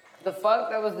 The fuck?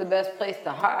 That was the best place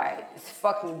to hide. It's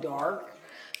fucking dark.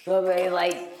 Nobody,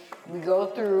 like, we go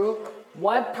through.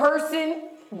 One person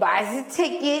buys a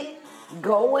ticket,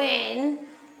 go in,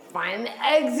 find the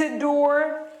exit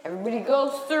door. Everybody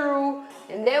goes through,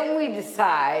 and then we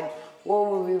decide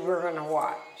what movie we're gonna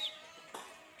watch.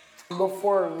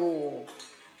 Before Google.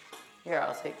 Here,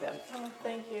 I'll take them. Oh,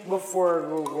 thank you. Before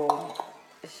Google.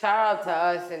 Shout out to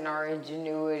us and our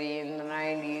ingenuity in the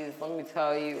 90s. Let me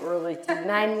tell you, early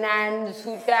 99 to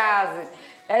 2000.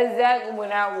 That's exactly when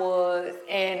that was.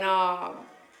 And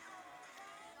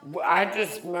I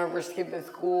just remember skipping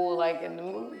school like in the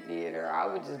movie theater. I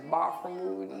would just bop from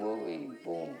movie to movie.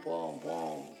 Boom, boom,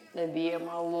 boom. And be in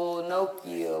my little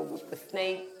Nokia with the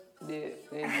snake dip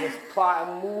and just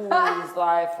plotting movies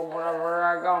like for whenever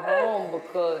I got home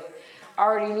because I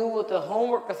already knew what the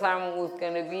homework assignment was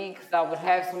going to be because I would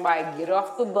have somebody get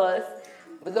off the bus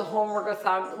with the homework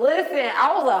assignment. Listen,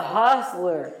 I was a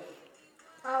hustler.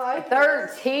 I like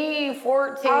 13,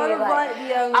 14.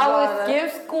 I would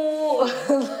skip school.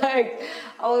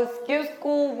 I would skip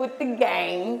school with the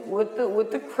gang, with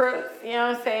the Crips, you know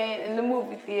what I'm saying, in the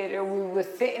movie theater. We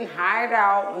would sit and hide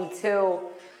out until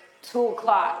 2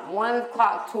 o'clock, 1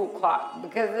 o'clock, 2 o'clock.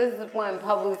 Because this is when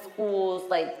public schools,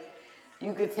 like,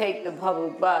 you could take the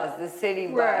public bus, the city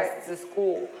bus to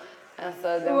school. And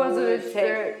so then we would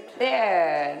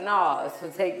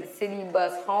take the city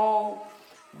bus home,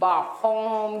 bop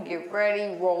home, get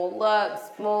ready, roll up,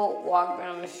 smoke, walk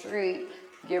down the street,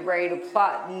 get ready to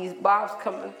plot these bops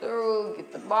coming through,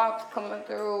 get the bops coming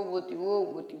through,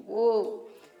 whoop-de-whoop.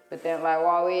 But then, like,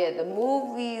 while we at the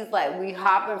movies, like, we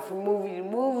hopping from movie to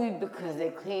movie because they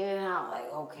cleaning out,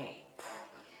 like, okay,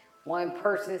 one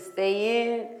person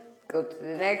stay in, go to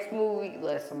the next movie,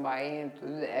 let somebody in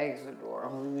through the exit door,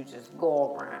 and we would just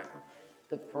go around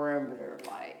the perimeter,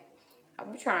 like. I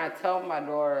be trying to tell my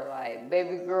daughter, like,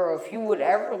 baby girl, if you would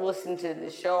ever listen to the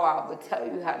show, I would tell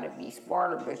you how to be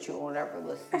smarter, but you won't ever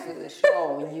listen to the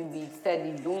show. And you be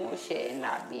steady doing shit and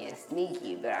not being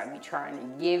sneaky, but I be trying to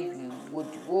give you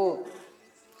what you would.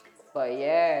 But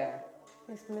yeah.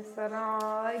 Just miss that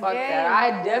all again. Fuck that.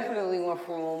 I definitely went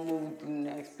from one movie to the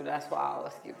next, but that's why I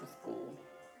was skipping school.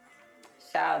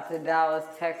 Shout out to Dallas,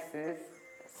 Texas.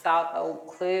 South Oak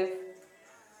Cliff.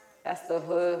 That's the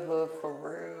hood for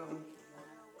real.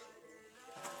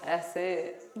 That's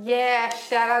it. Yeah,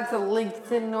 shout out to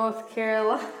Lincoln, North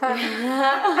Carolina.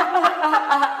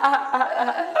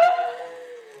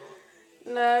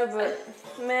 No, but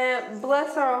man,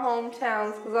 bless our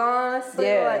hometowns, because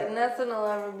honestly, like nothing will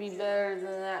ever be better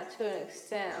than that to an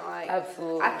extent. Like,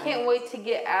 absolutely. I can't wait to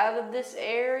get out of this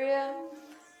area,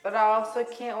 but I also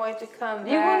can't wait to come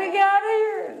back. You want to get out of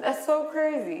here? That's so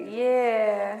crazy.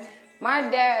 Yeah. My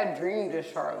dad dreamed of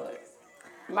Charlotte.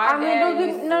 No.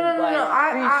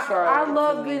 I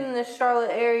love being in the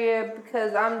Charlotte area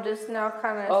because I'm just now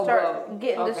kind of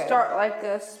getting to start like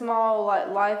a small like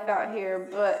life out here.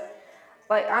 But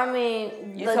Like, I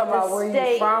mean, you like talking about where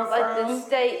state, you from? The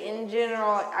state in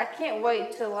general. Like, I can't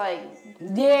wait to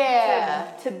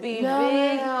to be big,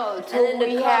 and then to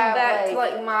come back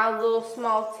to my little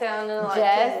small town and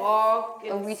to walk.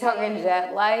 Are we talking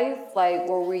jet life,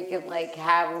 where we can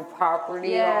have a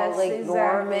property on Lake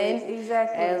Norman, and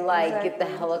get the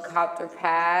helicopter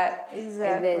pad, and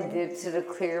then dip to the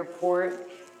clear port.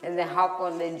 And then hop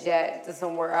on the jet to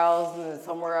somewhere else, and then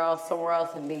somewhere else,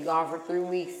 and be gone for 3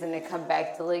 weeks, and then come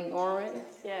back to Lake Norman?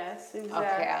 Yes, exactly.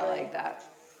 Okay, I like that.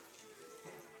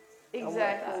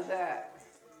 Exactly that.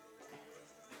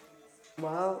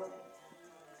 Well,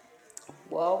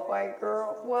 white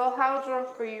girl. Well, how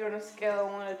drunk are you on a scale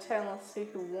of 1 to 10? Let's see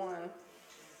who won.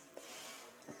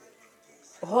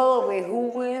 Hold on, wait, who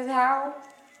wins how?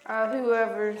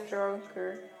 Whoever's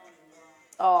drunker.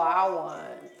 Oh, I won.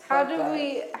 How do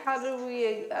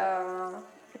we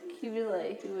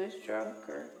accumulate who is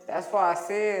drunker? That's why I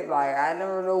said, I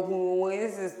never know who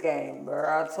wins this game, bro.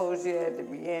 I told you at the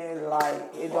beginning, it don't I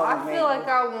feel like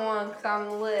I won because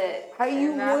I'm lit. How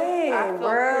you win, I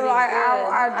bro?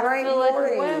 I drank more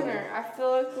than you. I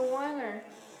feel like a winner.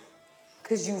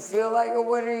 Because you feel like a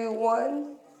winner, you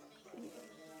won?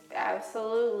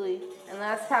 Absolutely. And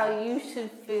that's how you should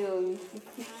feel. You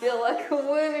feel like a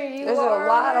winner, you There's are a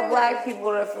lot of black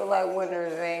people that feel like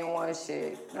winners, they ain't won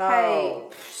shit. No. Hey,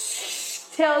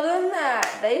 tell them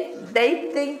that. They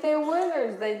think they're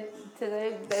winners. They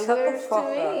winners to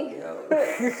me.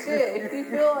 Shit, if you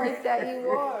feel like that, you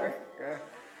are.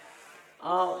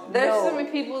 There's so many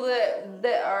people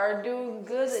that are doing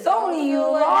good. Stoney, you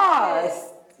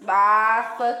lost. I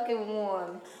fucking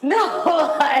won. No,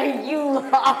 you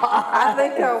lost. I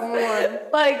think I won. No,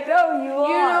 you lost.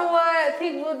 You know what?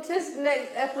 People just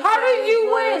next episode. How did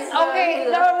you win? Okay,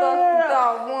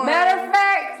 no. Matter of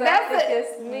fact,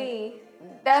 that's me.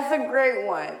 That's a great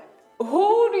one.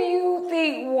 Who do you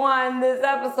think won this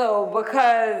episode?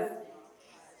 Because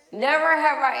never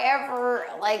have I ever,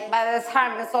 by the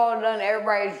time it's all done,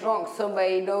 everybody's drunk,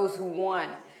 somebody knows who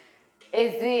won.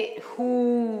 Is it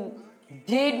who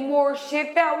did more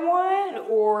shit that won,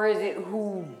 or is it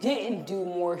who didn't do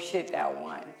more shit that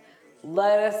won?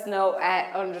 Let us know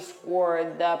at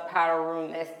 _ the powder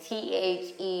room. That's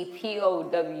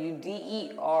THEPOWDER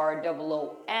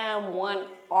OOM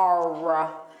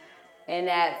 1R. And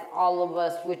that's all of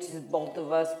us, which is both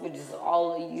of us, which is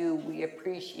all of you. We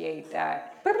appreciate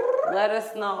that. Let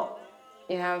us know.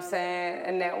 You know what I'm saying?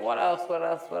 And then what else?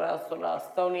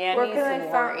 Stoney, I need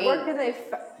some more ink. Where can they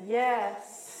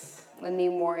Yes. I need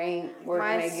more ink. Where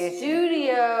can I get you? My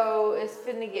studio is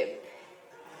finna get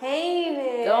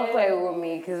painted. Don't play with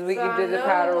me, because we can do the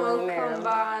powder room there. Come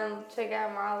by and check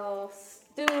out my little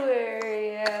stew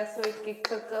area so we can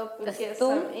cook up and get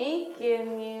some ink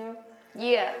in you.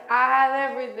 Yeah. I have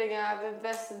everything. I've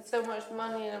invested so much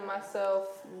money into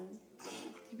myself.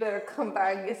 You better come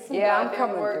by and get some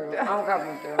work done. I'm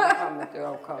coming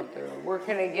through. Where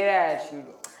can I get at you?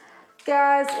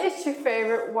 Guys, it's your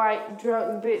favorite white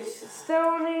drunk bitch,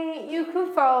 Stoney. You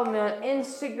can follow me on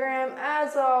Instagram,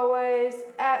 as always,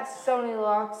 at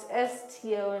StoneyLocks,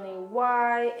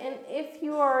 STONEY. And if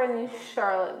you are in the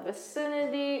Charlotte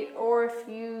vicinity, or if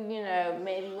you,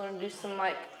 maybe want to do some,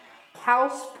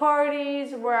 house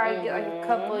parties where I get a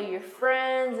couple of your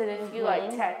friends, and if you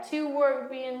like tattoo work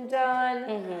being done,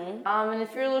 and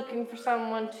if you're looking for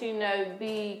someone to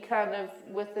be kind of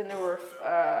within a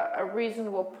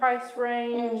reasonable price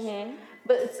range,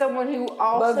 but someone who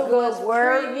also was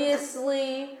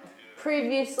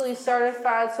previously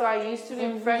certified. So I used to be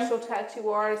a professional tattoo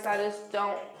artist.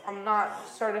 I'm not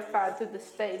certified through the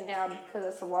state now because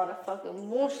it's a lot of fucking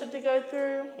bullshit to go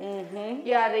through.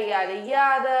 Yada, yada,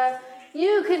 yada.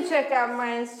 You can check out my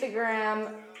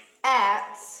Instagram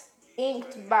at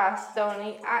Inked by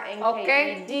Stoney.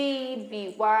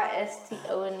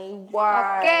 INKEDBYSTONEY.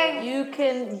 Okay. You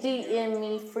can DM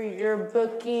me for your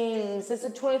bookings. It's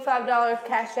a $25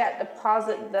 cash out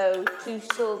deposit though to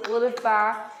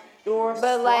solidify your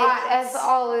But slots. That's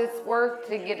all it's worth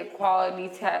to get a quality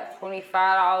tat.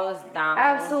 $25 down.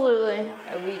 Absolutely.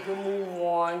 And we can move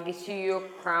on. Get you your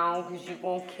crown, because you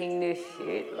gonna king this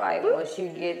shit. Once you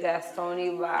get that Stoney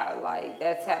vibe,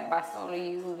 that tap by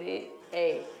Stoney, you lit.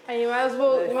 Hey. And you might as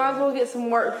well get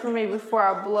some work for me before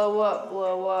I blow up.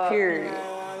 Period. You know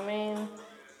what I mean?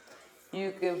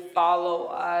 You can follow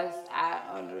us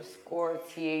at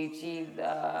 _THE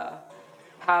the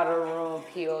powder room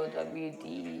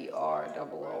POWDEROOM.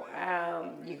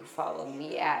 You can follow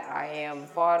me at I am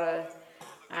Vauda.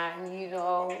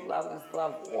 And love is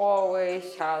love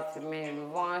always. Shout out to Manny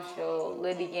Vaughn Show,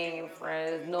 Liddy Gang and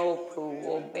Friends, No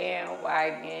Approval,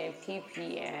 Bandwagon,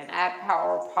 PPN, at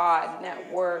Power Pod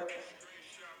Network.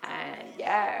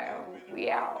 yeah, we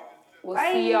out. We'll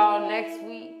see y'all next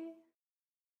week.